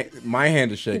something, my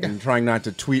hand is shaking, trying not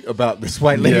to tweet about this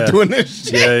white lady Yeah. doing this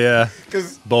shit. Yeah.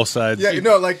 Because Both sides. yeah, you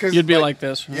know, like because You'd be like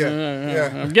this. Yeah,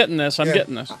 yeah. I'm getting this. I'm Yeah.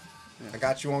 getting this. I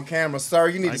got you on camera, sir.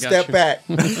 You need I to got step you. back.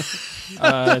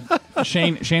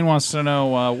 Shane wants to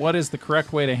know what is the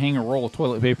correct way to hang a roll of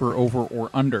toilet paper over or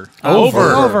under.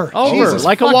 Over. Jesus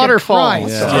like a fucking waterfall. Christ.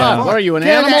 Yeah. What are you, an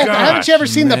Damn it. animal? Haven't you ever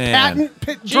seen the man.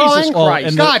 patent drawing? Christ.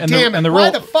 and God the damn it. and the Why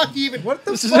roll- the fuck you even... What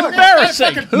the This is fuck?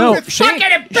 embarrassing. Fucking- No, it's Shane-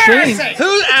 fucking embarrassing.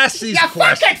 Who asked these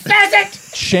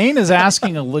questions? Shane is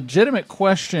asking a legitimate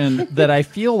question that I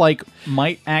feel like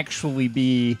might actually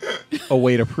be a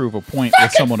way to prove a point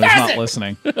with someone who's not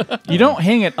listening. You don't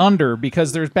hang it under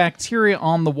because there's bacteria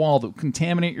on the wall that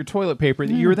contaminate your toilet paper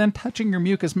that you're then touching your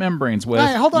mucous membranes with.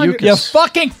 Hey, hold on. You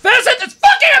fucking pheasant! It's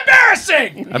fucking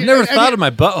embarrassing! I've never thought of my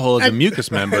butthole as a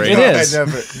mucus membrane. It is. I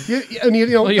never. You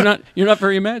know, Well, you're not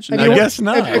very imaginative. I you- guess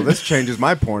not. Well, this changes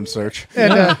my porn search.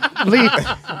 and Lee,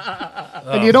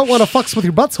 and you don't want to fucks with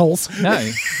your buttholes. No,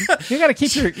 you gotta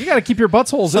keep your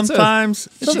buttholes. Sometimes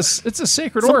It's a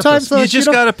sacred Sometimes, orifice. you just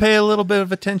don't- got to pay a little bit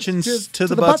of attention to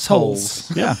the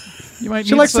buttholes. Yeah, you might.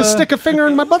 She need likes to to stick a finger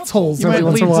in my buttholes You every might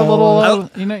once in leave a a while.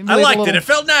 little. I liked it. It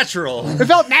felt natural. It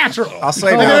felt natural. I'll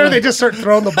say Like, now. there they just start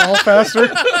throwing the ball faster.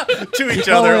 To each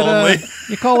Call other it, only.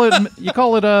 You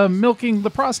call it milking the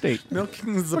prostate.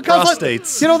 Milking the Because,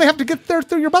 prostates. you know, they have to get there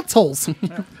through your buttholes.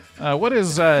 What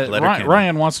is Letterkenny.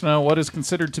 Ryan wants to know what is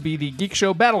considered to be the Geek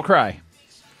Show battle cry?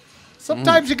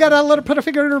 Sometimes you gotta let her put a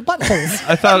finger in her buttholes.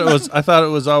 I thought it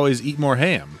was always eat more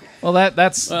ham. Well,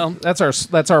 that's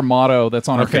our motto. That's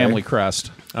on our family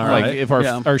crest. All like right. if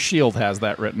our shield has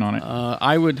that written on it.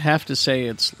 I would have to say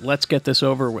it's let's get this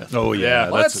over with. Oh yeah,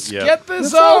 Get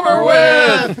this over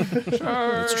with.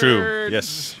 That's true.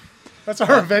 Yes. That's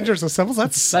our Avengers Assemble.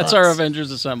 That's our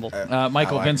Avengers Assemble.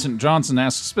 Michael Vincent Johnson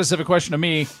asks a specific question to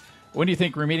me. When do you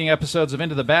think remaining episodes of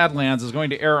Into the Badlands is going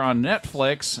to air on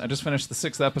Netflix? I just finished the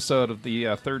 6th episode of the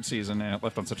 3rd season, and it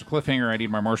left on such a cliffhanger. I need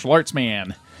my martial arts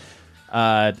man.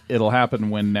 It'll happen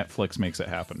when Netflix makes it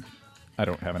happen. I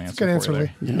don't have an answer. Good for answer, you Lee.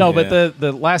 there. No, but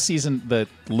the last season, the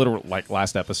literal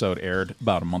last episode aired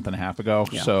about a month and a half ago.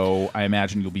 Yeah. So I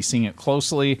imagine you'll be seeing it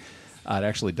closely. It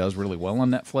actually does really well on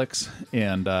Netflix,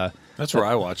 and That's where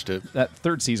I watched it. that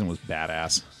 3rd season was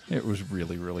badass. It was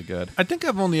really, really good. I think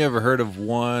I've only ever heard of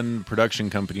one production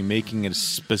company making a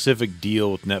specific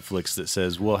deal with Netflix that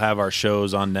says we'll have our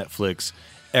shows on Netflix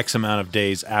X amount of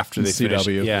days after they finish.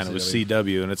 CW. Yeah, and it was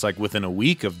CW, and it's like within a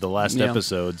week of the last Yeah.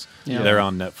 episodes, Yeah. they're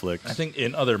on Netflix. I think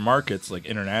in other markets, like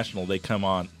international, they come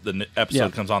on, episode Yeah.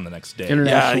 comes on the next day.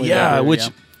 Internationally, yeah.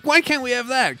 Why can't we have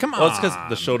that? Come on. Well, it's because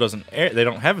the show doesn't air. They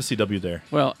don't have a CW there.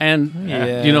 Well, and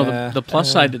you know the plus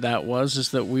side to that is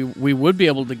that we would be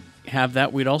able to have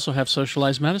that. We'd also have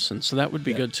socialized medicine, so that would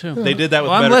be good too. They did that with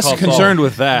Well, I'm Better less Call concerned Saul.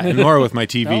 with that and more with my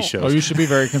TV No. shows. Oh, you should be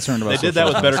very concerned about They did that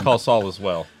with Better Call Saul as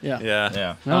well. Yeah. Yeah.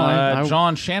 Yeah. No, I-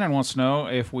 John Shannon wants to know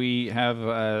if we have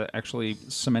actually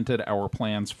cemented our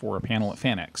plans for a panel at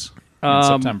FanX in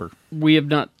September. We have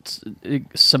not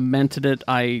cemented it.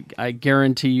 I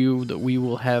guarantee you that we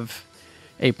will have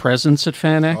a presence at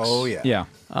FanX. Oh yeah.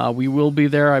 Yeah. We will be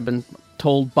there. I've been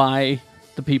told by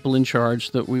the people in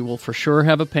charge that we will for sure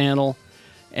have a panel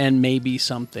and maybe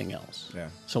something else. Yeah.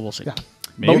 So we'll see.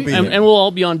 Maybe. be And there. and we'll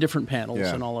all be on different panels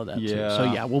Yeah. and all of that too. Yeah. So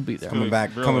yeah, we'll be there. Coming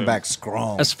back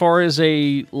strong. As far as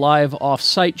a live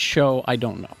off-site show, I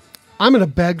don't know. I'm gonna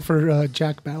beg for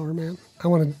Jack Bauer, man. I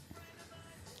want to.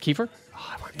 Kiefer?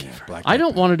 Black I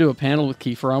don't want to do a panel with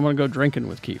Kiefer. I want to go drinking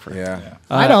with Kiefer. Yeah.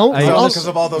 I don't. I I'll- Because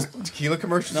of all those tequila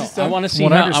commercials. No, and I stuff? want to see.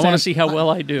 What I How, I want to understand- see how well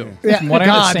I do. yeah, From what I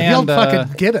God, he'll understand,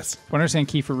 fucking get us. I understand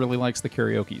Kiefer really likes the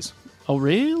karaoke's. Oh,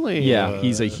 really? Yeah,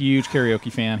 he's a huge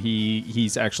karaoke fan.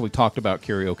 He's actually talked about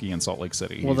karaoke in Salt Lake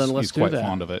City. Well, then let's he's do quite that.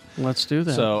 fond of it. Let's do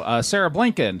that. So Sarah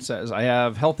Blinken says, I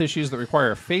have health issues that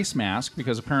require a face mask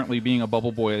because apparently being a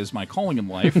bubble boy is my calling in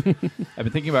life. I've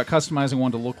been thinking about customizing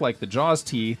one to look like the Jaws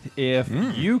teeth. If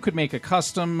you could make a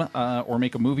custom or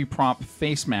make a movie prop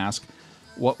face mask,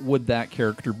 what would that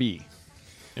character be?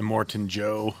 Immortan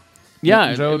Joe.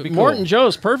 yeah, Joe would be Morton cool. Joe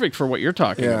is perfect for what you're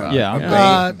talking Yeah. about. Yeah. A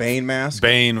Yeah. Bane mask.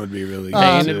 Bane would be really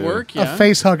Bane good. would work. A Yeah,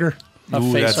 face hugger. a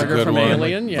Ooh, face that's a hugger good from one.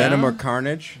 Alien. Yeah, Venom or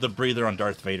Carnage. The breather on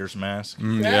Darth Vader's mask.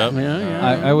 Yep. yeah,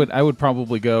 yeah. I would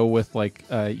probably go with like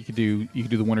you could do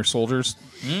the Winter Soldiers,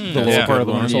 the lower yeah. part of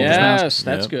the Winter Soldiers mask. Yes,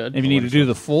 that's Yep. good. If you need to do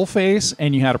the full face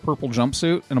and you had a purple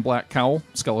jumpsuit and a black cowl,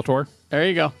 Skeletor, There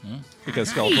you go.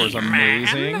 because Skeletor's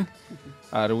amazing.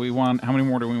 Do we want? How many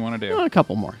more do we want to do? A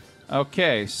couple more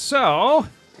Okay, so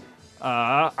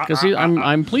because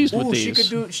I'm pleased with Ooh, these.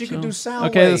 she could do sound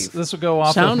okay, wave. this will go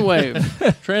off.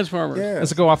 Soundwave, Transformers. Yeah. This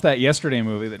will go off that Yesterday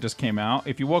movie that just came out.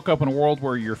 If you woke up in a world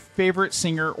where your favorite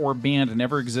singer or band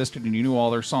never existed and you knew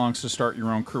all their songs to start your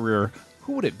own career,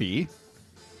 who would it be?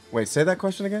 Wait, say that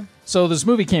question again. So this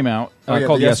movie came out Oh, yeah,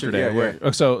 called the Yesterday. Yesterday,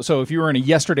 where- So if you were in a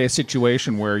Yesterday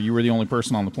situation where you were the only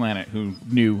person on the planet who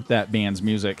knew that band's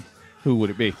music, who would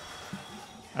it be?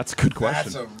 That's a good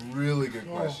question. That's a really good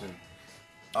question.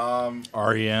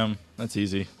 REM. That's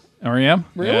easy. REM?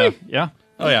 Really? Yeah.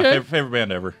 Oh yeah, Okay. favorite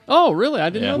band ever. Oh, really? I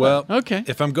didn't Yeah. know Well, that. Okay.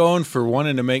 if I'm going for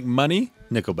wanting to make money,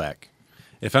 Nickelback.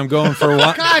 If I'm going for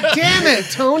one, God damn it,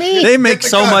 Tony! they make the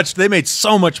so gun. much. They made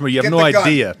so much money. You have Get no the gun.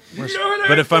 idea.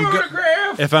 But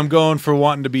if I'm going for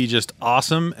wanting to be just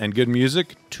awesome and good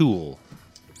music, Tool.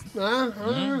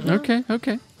 Okay.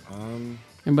 Okay.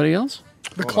 Anybody else?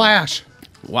 The Clash.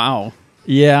 Wow.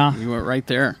 Yeah. You went right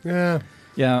there. Yeah.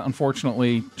 Yeah,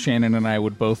 unfortunately, Shannon and I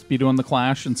would both be doing the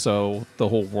Clash, and so the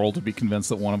whole world would be convinced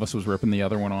that one of us was ripping the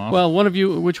other one off. Well,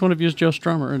 which one of you is Joe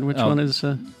Strummer, and which Oh. one is?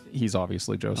 He's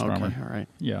obviously Joe Okay. Strummer. All right.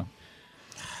 Yeah.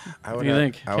 I would What do you have,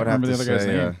 think? I would Can't have remember to the other guy's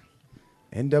say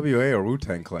name. NWA or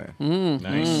Wu-Tang Clan.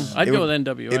 Nice. I'd It go would- with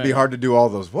NWA. It'd be hard to do all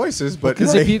those voices, but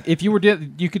Because if you were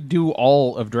you could do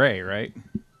all of Dre, right?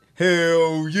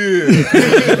 hell yeah.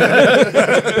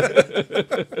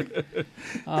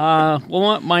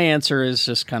 Well, my answer is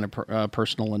just kind of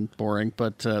personal and boring,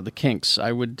 but the Kinks.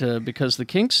 I would because the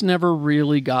Kinks never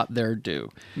really got their due.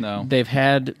 No. they've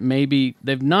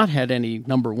not had any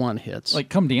number one hits. Like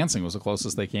Come Dancing was the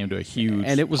closest they came to a huge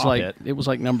and it was pop like hit. it was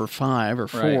like number 5 or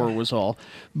 4 Right. was all,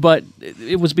 but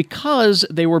it was because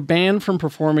they were banned from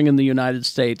performing in the United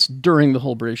States during the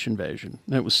whole British invasion.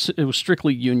 And it was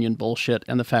strictly union bullshit,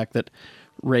 and the fact that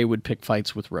Ray would pick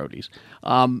fights with roadies.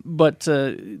 But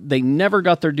they never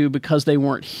got their due because they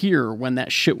weren't here when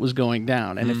that shit was going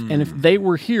down. And if they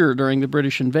were here during the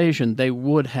British invasion, they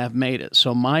would have made it.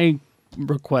 So my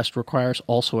request requires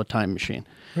also a time machine.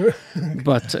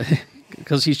 But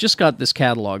because he's just got this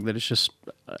catalog that is just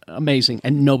amazing,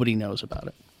 and nobody knows about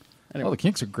it. Anyway. Oh, the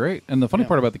Kinks are great. And the funny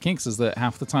part about the Kinks is that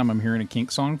half the time I'm hearing a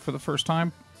Kinks song for the first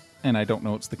time, and I don't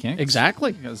know it's the Kinks.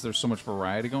 Exactly. Because there's so much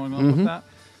variety going on with that.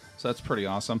 So that's pretty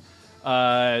awesome.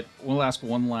 We'll ask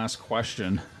one last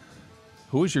question.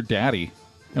 Who is your daddy,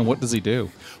 and what does he do?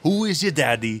 Who is your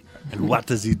daddy, and what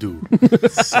does he do?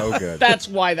 So good. That's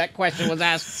why that question was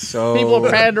asked. So People are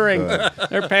pandering. good.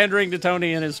 They're pandering to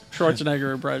Tony and his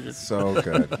Schwarzenegger impression. So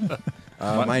good.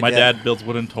 My dad builds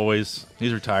wooden toys.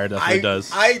 He's retired. That's what he does.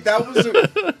 That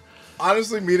was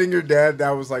honestly meeting your dad.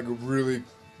 That was like really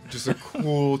just a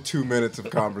cool 2 minutes of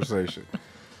conversation.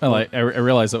 Well, I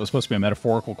realized that was supposed to be a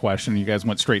metaphorical question. You guys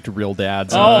went straight to real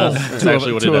dads. That's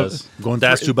actually what he does. Going to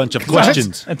ask you a bunch of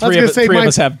questions. And I was three gonna say of mine-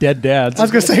 us have dead dads. I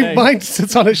was going to say mine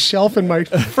sits on a shelf in my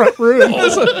front room.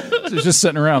 So it's just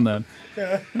sitting around then.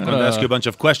 I'm going to ask you a bunch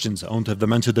of questions. I want to have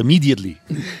them answered immediately.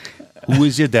 Who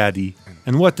is your daddy,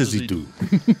 and what does he do?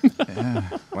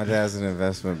 My dad's an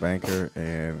investment banker,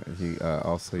 and he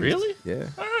also Really? yeah.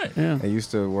 All right. Yeah. He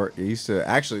used to work. He used to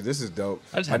actually. This is dope.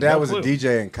 I just My had dad no was a clue.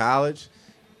 DJ in college,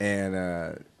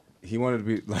 and he wanted to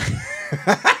be like.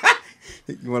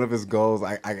 One of his goals.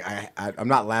 I'm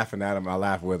not laughing at him. I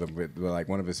laugh with him. But like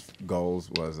one of his goals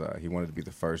was he wanted to be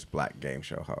the first black game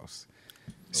show host.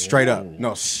 Straight up.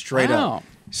 No, straight Wow. up.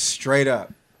 Straight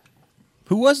up.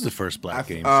 Who was the first black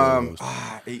game show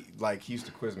host? He used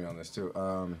to quiz me on this too.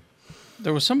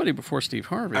 There was somebody before Steve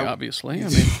Harvey, obviously.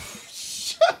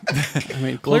 I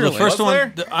mean, clearly. Well, the first Was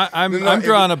one, there? I'm it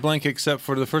drawing a blank except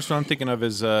for the first one I'm thinking of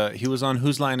is he was on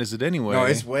Whose Line Is It Anyway? No,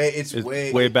 it's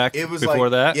way back it was before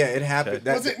like, that? Yeah, it happened.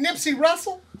 Was it Nipsey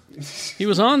Russell? He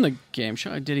was on the game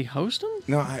show. Did he host him?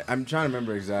 No, I'm trying to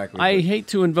remember exactly. I but hate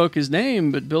to invoke his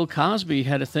name, but Bill Cosby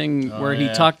had a thing where he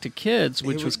yeah. talked to kids,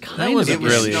 which was kind of wasn't a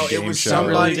really no, a game it was show.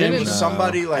 somebody. Really It was didn't.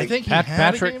 somebody like I think he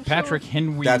had a game Patrick show?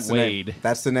 Henry that's the Wade. name.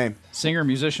 That's the name. Singer,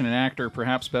 musician, and actor,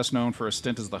 perhaps best known for a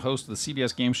stint as the host of the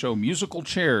CBS game show Musical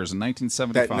Chairs in That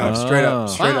 1975. no,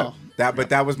 straight up. Wow. But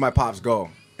that was my pop's goal.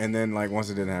 And then like once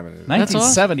it didn't happen, it-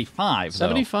 1975. though.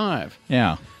 75.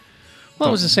 Yeah. Well,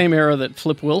 it was the same era that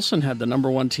Flip Wilson had the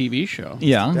 #1 TV show.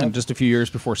 Yeah, and just a few years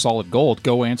before Solid Gold.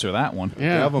 Go answer that one.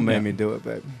 Yeah. Devil made me do it,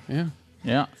 baby. Yeah.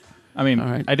 Yeah. I mean, All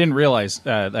right. I didn't realize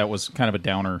that was kind of a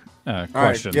downer All right,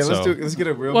 question. yeah, so. let's get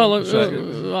a real. Well,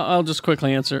 I'll just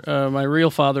quickly answer. My real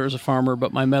father is a farmer,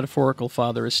 but my metaphorical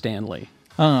father is Stan Lee.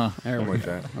 There I'm we with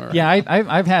go. that. All right. Yeah,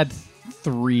 I've had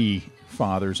 3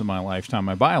 fathers in my lifetime.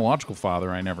 My biological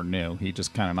father, I never knew. He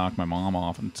just kind of knocked my mom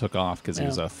off and took off because he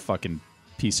was Yeah. a fucking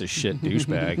piece of shit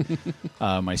douchebag.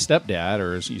 My stepdad,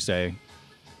 or as you say,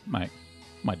 my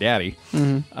daddy,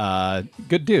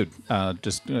 good dude.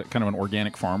 Just kind of an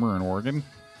organic farmer in Oregon,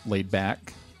 laid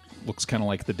back, looks kind of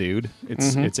like the dude.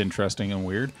 It's interesting and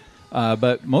weird.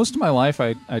 But most of my life,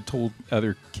 I told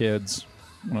other kids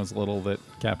when I was little that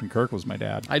Captain Kirk was my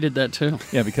dad. I did that too.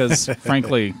 Yeah, because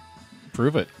frankly,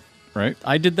 prove it, right?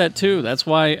 I did that too. That's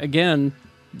why, again,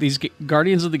 these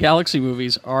Guardians of the Galaxy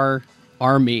movies are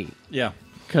me. Yeah.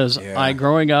 Because Yeah. I,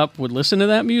 growing up, would listen to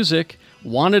that music,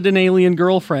 wanted an alien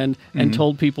girlfriend, and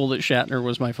told people that Shatner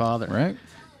was my father. Right?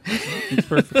 Makes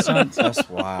perfect sense. That's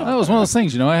wild. That was one of those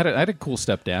things, I had a cool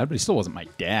stepdad, but he still wasn't my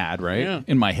dad, right? Yeah.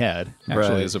 In my head, actually,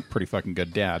 Right. he was a pretty fucking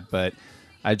good dad. But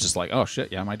I just like, oh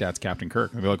shit, yeah, my dad's Captain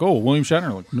Kirk. I'd be like, oh, William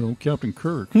Shatner, like, no, Captain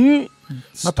Kirk. My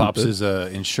pops is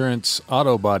an insurance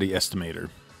auto body estimator.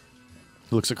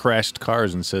 He looks at crashed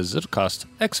cars and says it'll cost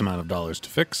X amount of dollars to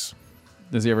fix.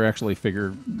 Does he ever actually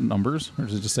figure numbers, or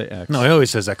does it just say X? No, he always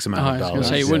says X Oh, amount I of was going dollars. to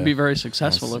say, he Yeah. wouldn't be very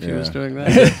successful if he was Yeah. doing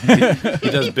that. He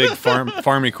does big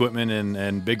farm equipment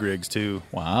and big rigs too.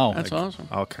 Wow, That's awesome.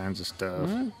 All kinds of stuff.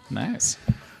 nice.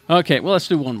 Okay, well, let's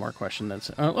do one more question. That's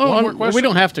One more We question?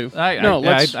 don't have to.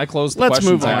 I closed the Let's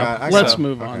move questions on. out. I Let's got-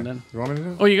 move okay. on then. You want me to do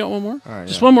it? Oh, you got one more? right,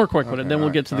 Just yeah. one more quick one, Okay, and then we'll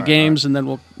all get right, to the all right, games, and then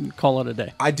we'll call it a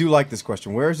day. I do like this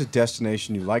question. Where is a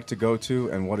destination you like to go to,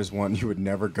 and what is one you would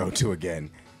never go to again?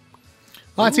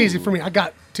 Well, that's easy for me. I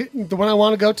got the one I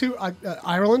want to go to,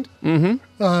 Ireland.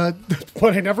 Mm-hmm.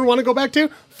 What I never want to go back to,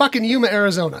 fucking Yuma,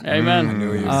 Arizona.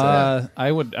 Amen.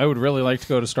 I would really like to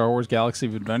go to Star Wars Galaxy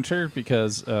of Adventure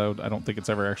because I don't think it's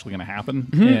ever actually going to happen.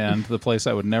 And the place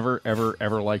I would never, ever,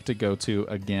 ever like to go to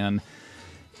again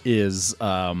is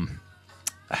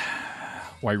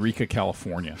Wairika,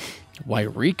 California.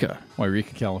 Wairika,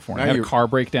 California. I had a car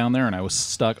breakdown there, and I was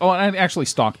stuck. Oh, and actually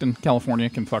Stockton, California,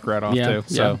 can fuck right off too.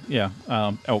 So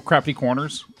Crafty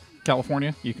Corners,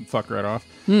 California, you can fuck right off.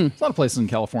 There's a lot of places in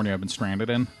California I've been stranded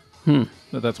in.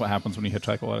 But that's what happens when you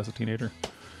hitchhike a lot as a teenager.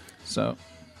 So,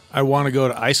 I want to go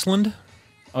to Iceland.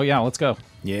 oh yeah, let's go.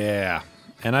 Yeah,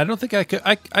 and I don't think I could.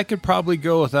 I could probably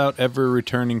go without ever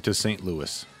returning to St.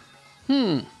 Louis.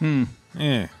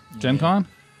 Yeah. Gen Con?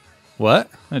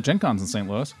 What Gen Con's in St.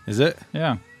 Louis. is it?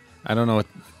 Yeah, I don't know what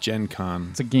Gen Con.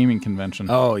 it's a gaming convention.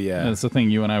 Oh yeah. It's the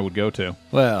thing you and I would go to.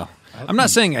 Well, I'm not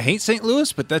saying I hate St.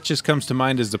 Louis, but that just comes to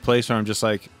mind as the place where I'm just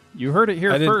like, You heard it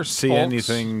here I didn't first. see folks.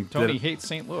 anything Tony that hates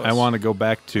St. Louis. I want to go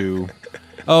back to.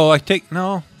 Oh, I take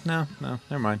no, never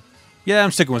mind. Yeah,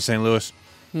 I'm sticking with St. Louis.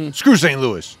 Screw St.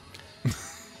 Louis.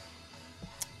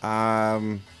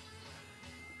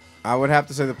 I would have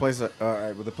to say the place that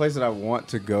I want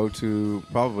to go to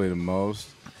probably the most.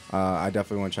 I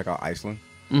definitely want to check out Iceland.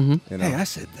 Mm-hmm. You know? Hey, I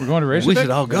said that. We're going to Reykjavik. We should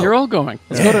all go. You're all going.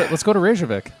 Let's go to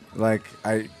Reykjavik. Like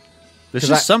There's 'cause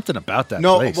just something about that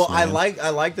no, place. well, I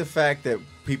man. like the fact that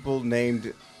people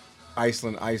named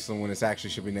Iceland when it actually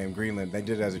should be named Greenland. They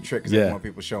did it as a trick because they Yeah. didn't want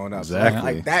people showing up. So,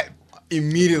 Exactly. like that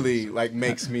immediately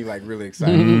makes me really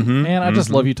excited. Man, I just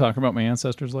love you talking about my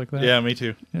ancestors like that. Yeah, me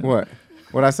too. What?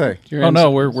 What'd I say? Your Oh no,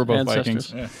 ancestors- we're both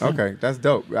ancestors. Vikings. Okay, that's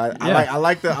dope. I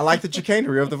like the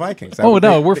chicanery of the Vikings. Oh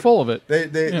no, we're full of it.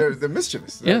 They're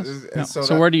mischievous. Yes. And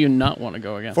So where do you not want to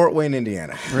go again? Fort Wayne,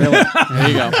 Indiana. Really? There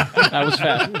you go. That was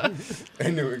fast. I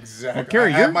knew exactly. Carrie,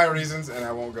 I have you're- my reasons, and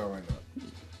I won't go into it.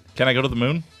 Can I go to the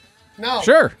moon? No.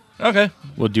 Sure. Okay.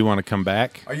 Well, do you want to come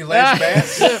back? Are you Lance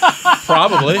Bass?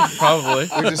 Probably.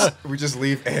 we just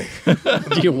leave egg.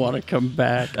 Do you want to come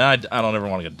back? I don't ever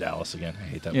want to go to Dallas again. I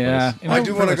hate that Yeah. place. I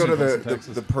do want to go to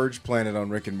the Purge planet on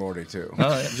Rick and Morty too.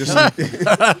 Oh, yeah. Just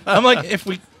I'm like, if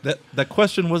that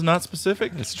question was not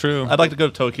specific. It's true. I'd like to go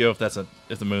to Tokyo if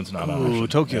the moon's not on. Ooh,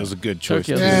 Tokyo's a good choice.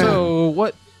 Tokyo's too. a- So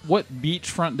what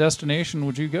beachfront destination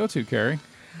would you go to, Carrie?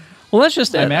 Well, that's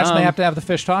just it. I imagine they have to have the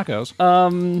fish tacos.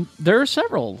 There are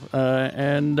several,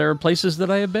 and there are places that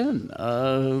I have been.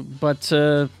 But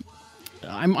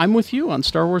I'm with you on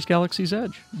Star Wars Galaxy's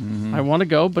Edge. I want to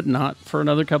go, but not for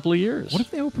another couple of years. What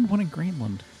if they opened one in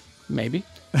Greenland? Maybe.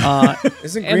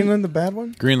 isn't Greenland the bad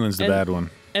one? Greenland's the bad one.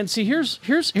 And see, here's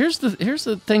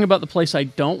the thing about the place I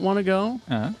don't want to go.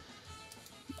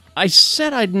 I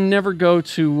said I'd never go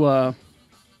to.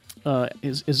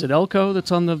 Is it Elko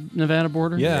that's on the Nevada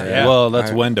border? Yeah. Well,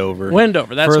 that's Wendover.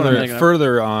 Wendover. That's what I'm further thinking of.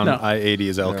 further on No. I-80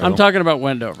 is Elko. I'm talking about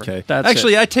Wendover. Okay. That's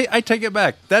Actually, it. I take it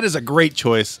back. That is a great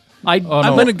choice. I'm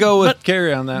I'm going to go with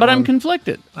Carrie on that. But one. I'm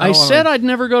conflicted. I don't said wanna- I'd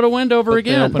never go to Wendover they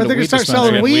again. opened But a they're gonna weed start dispensary.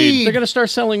 selling weed. They're going to start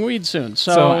selling weed soon.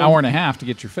 So hour and a half to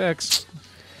get your fix.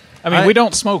 I mean, we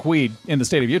don't smoke weed in the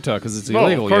state of Utah because it's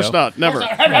illegal. of course yo. not. Never.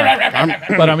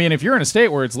 But I mean, if you're in a state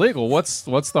where it's legal, what's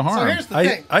the So harm? here's the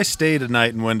thing. I stayed a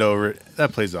night in Wendover.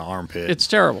 That place is an armpit. It's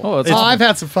terrible. Oh, it's Oh, I've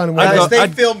had some fun with I it. go- They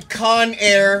filmed Con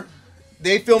Air.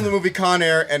 They filmed the movie Con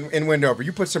Air in Wendover.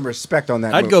 You put some respect on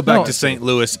that. I'd movie. go back No. to St.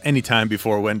 Louis anytime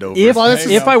before Wendover. if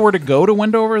I were to go to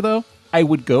Wendover, though, I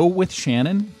would go with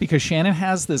Shannon because Shannon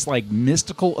has this like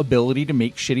mystical ability to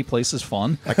make shitty places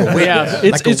fun. Yeah.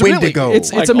 It's Like a Wendigo. really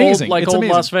it's Like amazing. Old, like it's old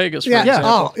amazing. Las Vegas, for Yeah. example.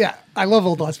 Oh, yeah. I love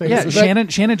old Las Vegas. Yeah,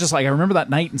 But- Shannon just like I remember that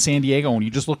night in San Diego when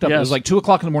you just looked up. It was Yes. like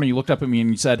 2:00 in the morning. You looked up at me and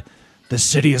you said, "The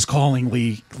city is calling,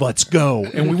 Lee. Let's go."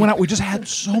 And we went out. We just had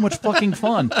so much fucking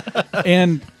fun,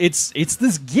 and it's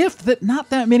this gift that not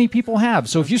that many people have.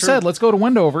 So if you said, "Let's go to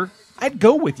Wendover," I'd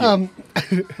go with you.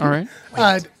 All right.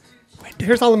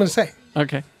 Here's all I'm going to say.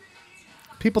 Okay.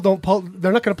 People don't pull.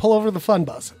 They're not going to pull over the fun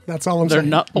bus. That's all I'm They're saying.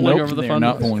 not pulling Nope, over the they're fun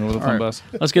not bus. pulling over the All fun right. bus.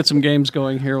 Let's get some games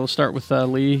going here. We'll start with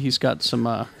Lee. He's got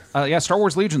some. Yeah, Star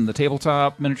Wars Legion, the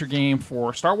tabletop miniature game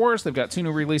for Star Wars. They've got 2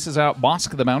 new releases out: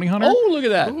 Bosk the Bounty Hunter. Oh, look at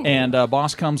that! And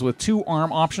Boss comes with 2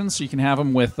 arm options, so you can have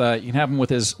him with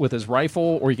his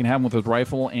rifle, or you can have him with his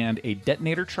rifle and a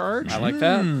detonator charge. I like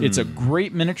that. It's a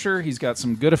great miniature. He's got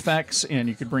some good effects, and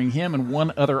you could bring him and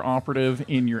 1 other operative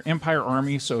in your Empire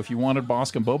army. So if you wanted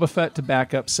Bosk and Boba Fett to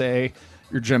back up, say,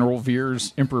 your General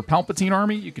Veer's Emperor Palpatine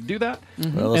army, you could do that.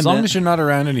 Well, as And long then- as you're not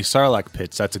around any Sarlacc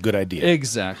pits, that's a good idea.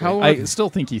 Exactly. I still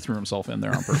think he threw himself in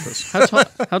there on purpose.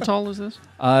 How tall is this?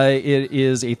 It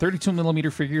is a 32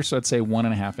 millimeter figure, so I'd say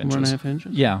 1.5 inches. 1.5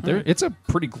 inches? Yeah, it's a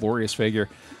pretty glorious figure.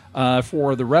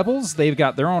 For the Rebels, they've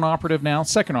got their own operative now,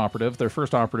 second operative, their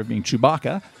first operative being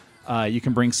Chewbacca. You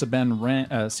can bring Sabine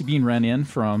Wren in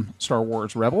from Star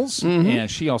Wars Rebels,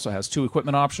 and she also has 2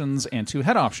 equipment options and 2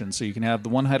 head options. So you can have the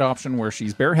one head option where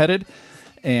she's bareheaded,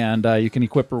 and you can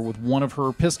equip her with one of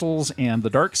her pistols and the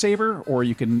dark saber, or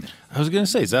you can. I was going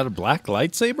to say, is that a black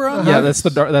lightsaber on Yeah, there?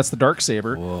 that's the dark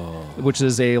saber, which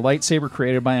is a lightsaber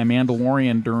created by a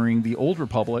Mandalorian during the Old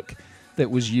Republic. That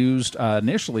was used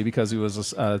initially because he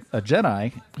was a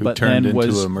Jedi, but turned then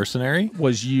into a mercenary?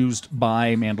 Was used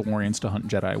by Mandalorians to hunt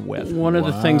Jedi with. One of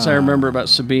the things I remember about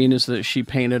Sabine is that she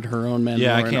painted her own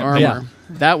Mandalorian armor. Yeah.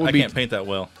 That would I be. can't paint that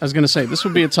well. I was going to say this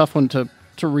would be a tough one to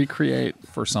recreate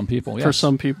For some people, yes. for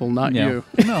some people, not you.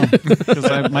 No, because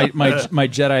my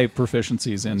Jedi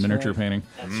proficiencies in miniature painting.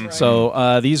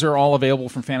 So these are all available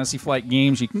from Fantasy Flight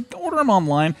Games. You can order them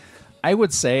online. I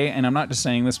would say, and I'm not just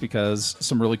saying this because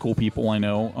some really cool people I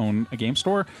know own a game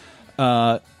store,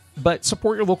 but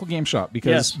support your local game shop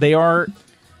because they are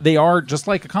just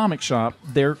like a comic shop.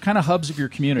 They're kind of hubs of your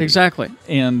community. Exactly.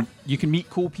 And you can meet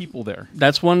cool people there.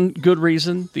 That's one good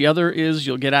reason. The other is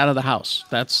you'll get out of the house.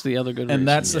 That's the other good reason. And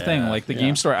that's the thing. Like the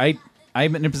game store,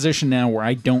 I'm in a position now where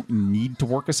I don't need to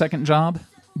work a second job.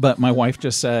 But my wife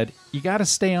just said, you got to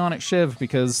stay on at Shiv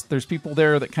because there's people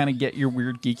there that kind of get your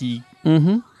weird, geeky,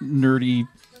 nerdy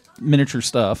miniature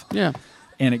stuff. Yeah.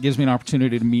 And it gives me an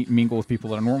opportunity to meet and mingle with people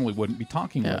that I normally wouldn't be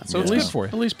talking with. So it's good for you.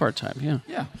 At least part-time, yeah.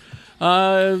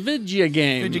 Yeah. Video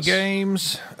games. Video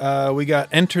games. We got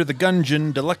Enter the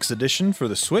Gungeon Deluxe Edition for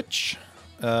the Switch.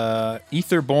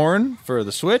 Etherborn for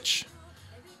the Switch.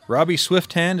 Robbie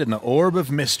Swifthand and the Orb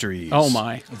of Mysteries. Oh,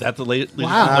 my. Is that the latest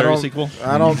Wow. Larry sequel?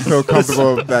 I don't feel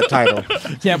comfortable with that title.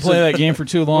 Can't play that game for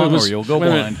too long or you'll go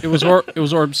blind. It was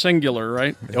Orb singular,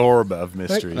 right? Orb of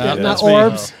Mysteries. Not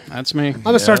orbs. That's me. I'm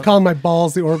going to start calling my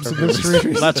balls the orbs of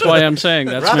mystery. That's why I'm saying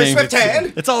that's Robbie me.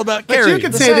 Swifthand. It's all about But Carrie. you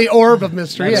could say the orb of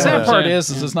mystery. The Yeah. sad part is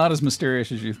it's not as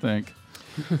mysterious as you think.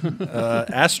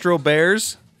 Astro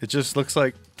Bears. It just looks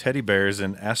like teddy bears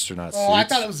in astronaut suits. Oh, I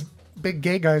thought it was big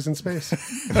gay guys in space.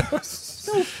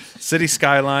 City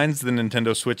Skylines, the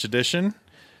Nintendo Switch Edition.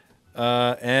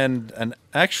 And an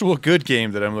actual good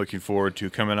game that I'm looking forward to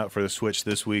coming out for the Switch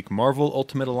this week, Marvel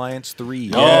Ultimate Alliance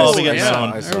 3. Oh, we got yeah.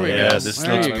 some. There we go. Yeah, this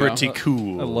There looks you go. pretty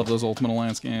cool. I love those Ultimate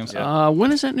Alliance games.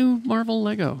 When is that new Marvel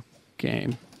Lego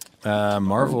game?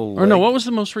 Marvel. Or no, what was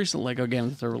the most recent Lego game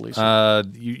that they're releasing?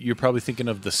 You're probably thinking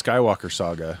of the Skywalker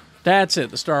Saga. That's it,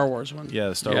 the Star Wars one. Yeah,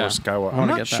 the Star Wars Skywalker. I I'm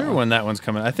wanna not get that sure one. when that one's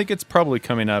coming. I think it's probably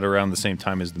coming out around the same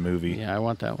time as the movie. Yeah, I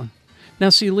want that one. Now,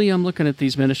 see, Lee, I'm looking at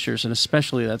these miniatures, and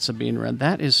especially that Sabine Wren.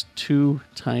 That is too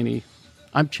tiny.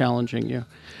 I'm challenging you.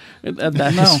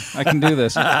 No, I can do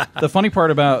this. The funny part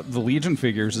about the Legion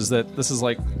figures is that this is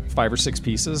like 5 or 6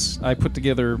 pieces. I put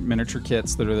together miniature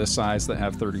kits that are this size that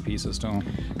have 30 pieces to them.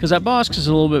 Because that Bosk is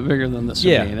a little bit bigger than the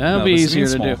Sabine. Yeah, That'll no, be the easier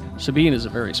to Sabine's do. small. Sabine is a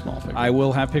very small figure. I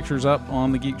will have pictures up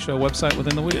on the Geek Show website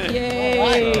within the week.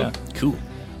 Yay! Cool.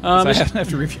 I have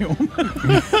to review them.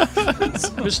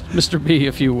 Mr. B,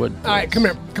 if you would. All right, come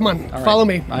here. Come on. Follow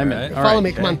me. I'm in. All Follow right.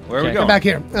 me. Come on. Where are we Okay. going? Come back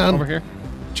here. Over here.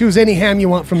 Choose any ham you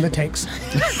want from the tanks.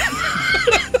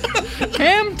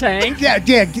 Ham tank.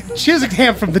 Yeah. Choose a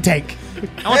ham from the tank.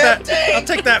 I want that. I'll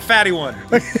take that fatty one.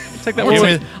 Take that one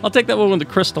with, I'll take that one with the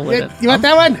crystal in it. You want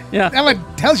that one? Yeah. That one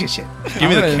tells you shit. Give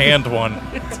me the canned one.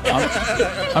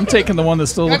 I'm taking the one that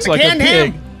still That's looks a like a canned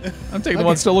pig. ham. I'm taking the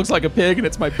one that still looks like a pig, and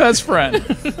it's my best friend.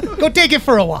 Go take it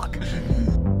for a walk.